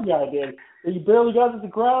 4 guy did. And you barely got it to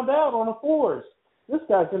ground out on a 4s. This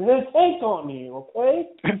guy's going to hit a tank on you, okay?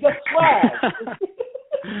 He's got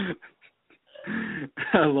swag.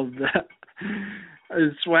 I love that.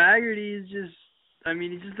 Swaggerty is just,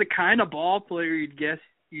 he's just the kind of ball player you'd guess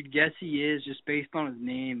he is just based on his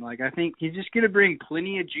name. Like, I think he's just going to bring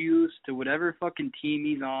plenty of juice to whatever fucking team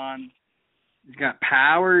he's on. He's got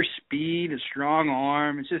power, speed, a strong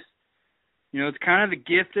arm. It's just, it's kind of a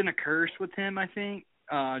gift and a curse with him, I think,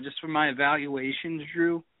 just from my evaluations,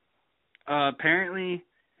 Drew. Apparently,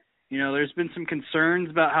 there's been some concerns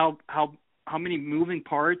about how many moving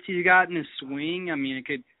parts he's got in his swing. I mean, it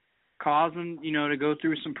could cause him, to go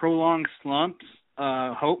through some prolonged slumps.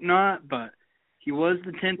 Hope not, but he was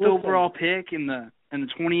the 10th overall pick in the in the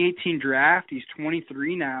 2018 draft. He's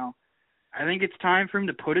 23 now. I think it's time for him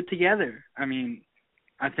to put it together. I mean,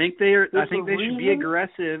 I think they should be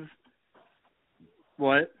aggressive.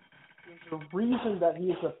 What? There's a reason that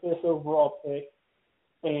he is a 5th overall pick,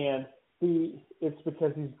 and it's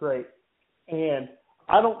because he's great. And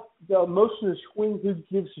the emotion of swing, who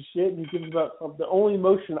gives a shit? Who gives about something? The only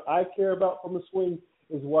emotion I care about from the swing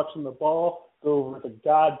is watching the ball go over the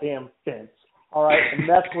goddamn fence. All right, and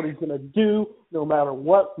that's what he's gonna do, no matter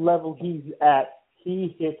what level he's at.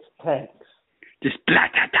 He hits tanks. Just blah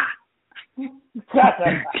da da.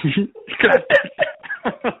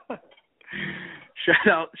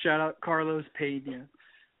 Shout out Carlos Pena.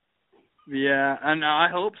 Yeah, and I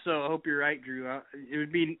hope so. I hope you're right, Drew.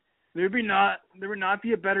 There would not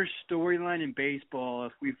be a better storyline in baseball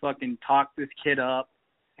if we fucking talk this kid up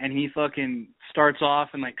and he fucking starts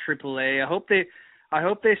off in like AAA. I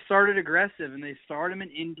hope they started aggressive and they start him in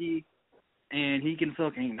Indy and he can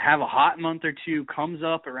fucking have a hot month or two, comes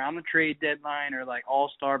up around the trade deadline or like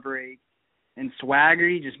All-Star break, and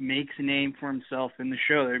Swaggerty just makes a name for himself in the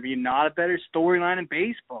show. There'd be not a better storyline in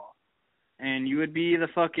baseball. And you would be the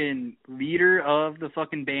fucking leader of the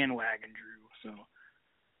fucking bandwagon, Drew. So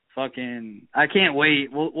fucking I can't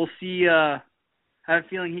wait. We'll see. I have a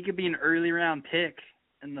feeling he could be an early round pick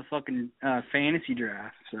in the fucking fantasy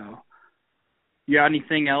draft. So you got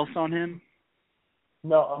anything else on him?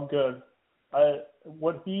 No, I'm good.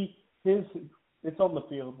 It's on the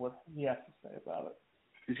field what he has to say about it.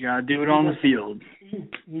 He's got to do it on the field.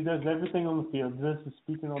 He does everything on the field. This is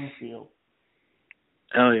speaking on the field.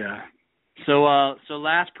 Oh yeah. So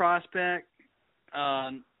last prospect,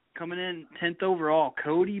 coming in 10th overall,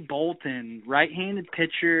 Cody Bolton, right-handed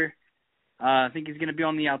pitcher. I think he's going to be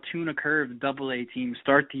on the Altoona Curve, the AA team,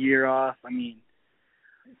 start the year off. I mean,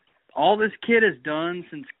 all this kid has done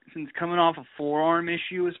since coming off a forearm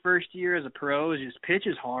issue his first year as a pro is just pitch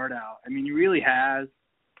his heart out. I mean, he really has.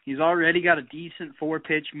 He's already got a decent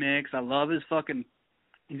 4-pitch mix. I love his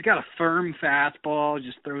he's got a firm fastball,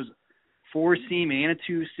 just throws 4-seam and a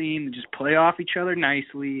 2-seam that just play off each other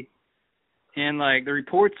nicely. And, like, the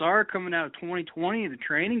reports are coming out of 2020, the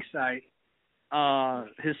training site,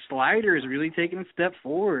 his slider is really taking a step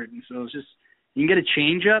forward. And so it's just, you can get a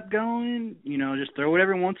changeup going, just throw it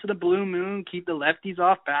every once in a blue moon, keep the lefties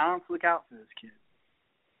off balance. Look out for this kid.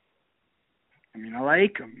 I mean, I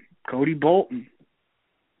like him. Cody Bolton.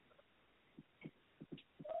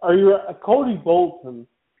 Cody Bolton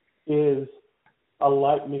is a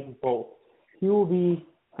lightning bolt. He will be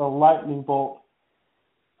the lightning bolt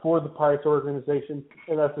for the Pirates organization,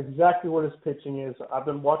 and that's exactly what his pitching is. I've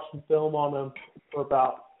been watching film on him for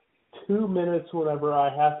about 2 minutes whenever I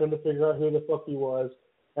happened to figure out who the fuck he was,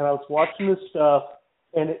 and I was watching his stuff,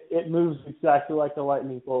 and it moves exactly like a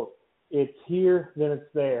lightning bolt. It's here, then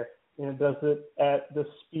it's there, and it does it at the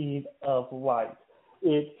speed of light.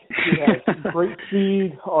 It has great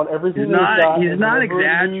speed on everything He's not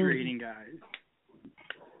exaggerating, guys.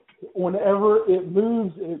 Whenever it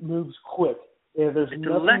moves quick. And there's it's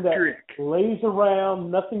nothing electric. That lays around,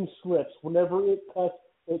 nothing slips. Whenever it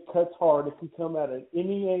cuts hard. It can come at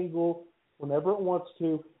any angle, whenever it wants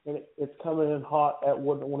to, and it's coming in hot at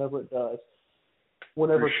whenever it does.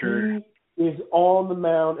 Whenever he is on the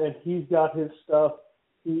mound and he's got his stuff,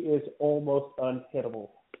 he is almost unhittable.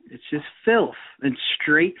 It's just filth. It's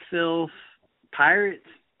straight filth. Pirates,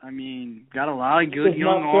 I mean, got a lot of good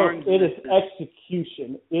young arms. It is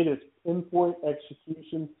execution. It is pinpoint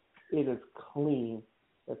execution. It is clean.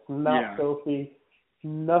 It's not filthy.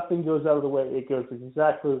 Nothing goes out of the way. It goes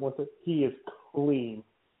exactly once it. He is clean.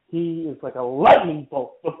 He is like a lightning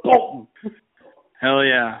bolt. The Bolton. Hell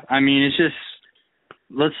yeah. I mean, it's just,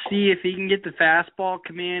 let's see if he can get the fastball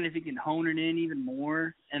command, if he can hone it in even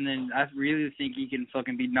more. And then I really think he can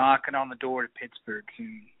fucking be knocking on the door to Pittsburgh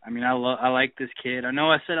soon. I mean, I like this kid. I know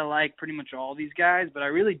I said I like pretty much all these guys, but I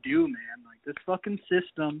really do, man. Like, this fucking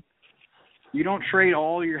system, you don't trade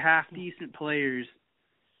all your half-decent players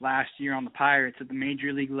last year on the Pirates at the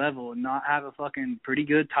major league level and not have a fucking pretty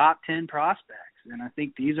good top 10 prospects. And I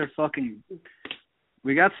think these are fucking,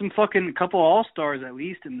 we got some fucking couple all-stars at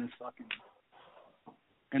least in this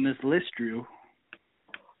list, Drew.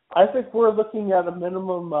 I think we're looking at a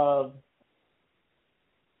minimum of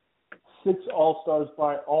 6 all-stars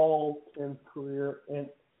by all in career and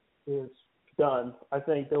is done. I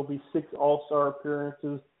think there'll be 6 all-star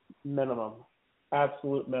appearances minimum,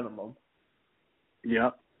 absolute minimum.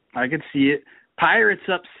 Yep, I could see it. Pirates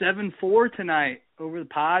up 7-4 tonight over the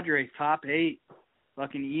Padres, top 8.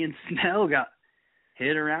 Fucking Ian Snell got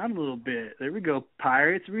hit around a little bit. There we go,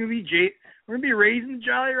 Pirates. We're gonna be raising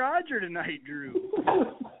Jolly Roger tonight, Drew.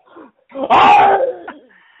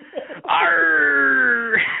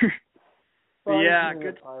 Arr! Yeah, Fine,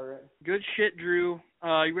 good pirate. good shit, Drew.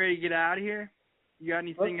 You ready to get out of here? You got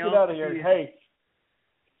anything Let's else? get out of here. You- Hey,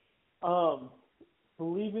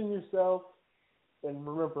 believe in yourself, and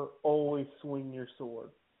remember, always swing your sword.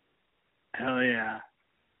 Hell yeah.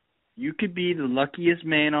 You could be the luckiest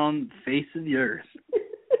man on the face of the earth.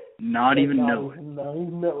 Not even know it. Not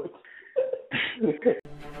even know it.